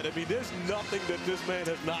about that, I mean, there's nothing that this man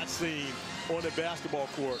has not seen on the basketball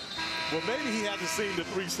court. Well, maybe he hasn't seen the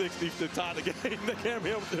 360 to tie the game that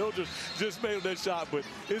Cameron Hildreth just made that shot, but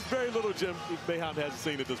it's very little Jim Boeheim hasn't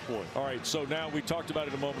seen at this point. All right, so now we talked about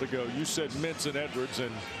it a moment ago. You said Mintz and Edwards,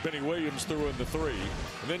 and Benny Williams threw in the 3. And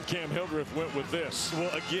then Cam Hildreth went with this.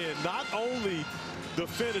 Well, again, not only the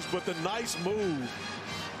finish, but the nice move.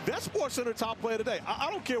 That's SportsCenter top play today. I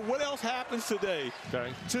don't care what else happens today.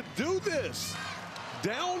 Okay. To do this,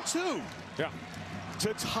 down 2. Yeah.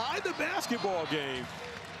 To tie the basketball game,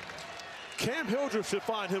 Cam Hildreth should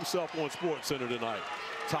find himself on SportsCenter tonight.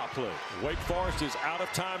 Top play. Wake Forest is out of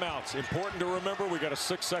timeouts. Important to remember, we got a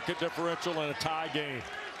 6-second differential and a tie game.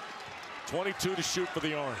 22 to shoot for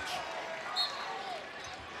the Orange.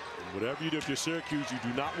 Whatever you do, if you're Syracuse, you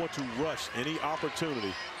do not want to rush any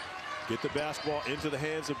opportunity. Get the basketball into the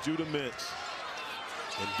hands of Judah Mintz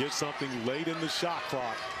and get something late in the shot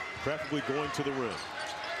clock, preferably going to the rim.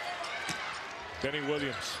 Benny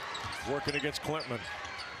Williams working against Klintman.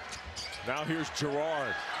 Now here's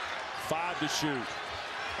Gerard. 5 to shoot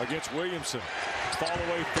against Williamson. Fall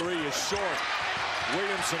away 3 is short.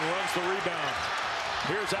 Williamson runs the rebound.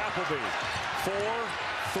 Here's Appleby.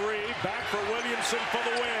 4-3. Back for Williamson for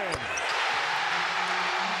the win.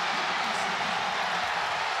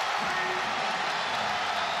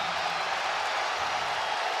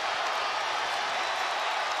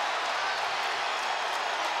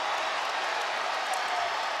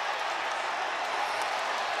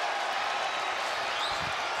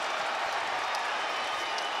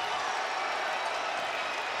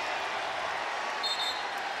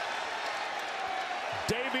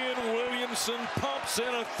 Daivien Williamson pumps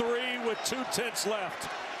in a 3 with 2/10 left.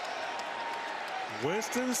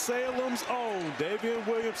 Winston-Salem's own Daivien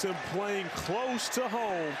Williamson, playing close to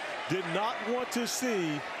home, did not want to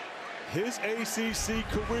see his ACC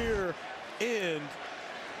career end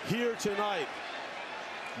here tonight.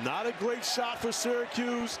 Not a great shot for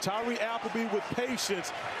Syracuse. Tyree Appleby, with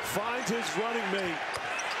patience, finds his running mate,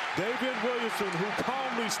 Daivien Williamson, who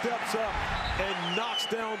calmly steps up and knocks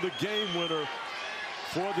down the game winner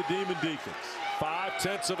for the Demon Deacons.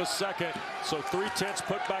 5/10 of a second, so 3/10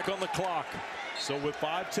 put back on the clock. So with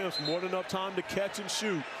 5/10, more than enough time to catch and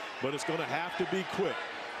shoot, but it's going to have to be quick.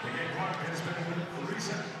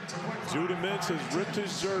 Judah Mintz has ripped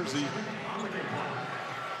his jersey.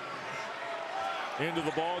 Into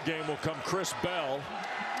the ball game will come Chris Bell.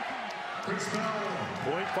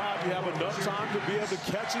 0.5, you have enough time to be able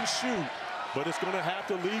to catch and shoot, but it's going to have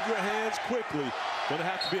to leave your hands quickly. Going to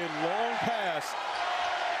have to be a long pass.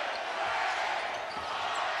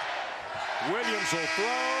 Williams will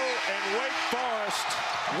throw, and Wake Forest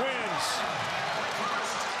wins.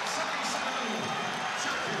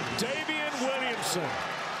 Daivien Williamson,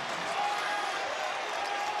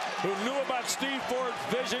 who knew about Steve Forbes'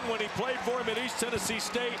 vision when he played for him at East Tennessee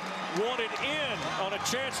State, wanted in on a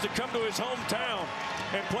chance to come to his hometown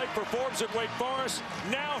and play for Forbes at Wake Forest,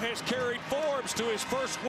 now has carried Forbes to his first win.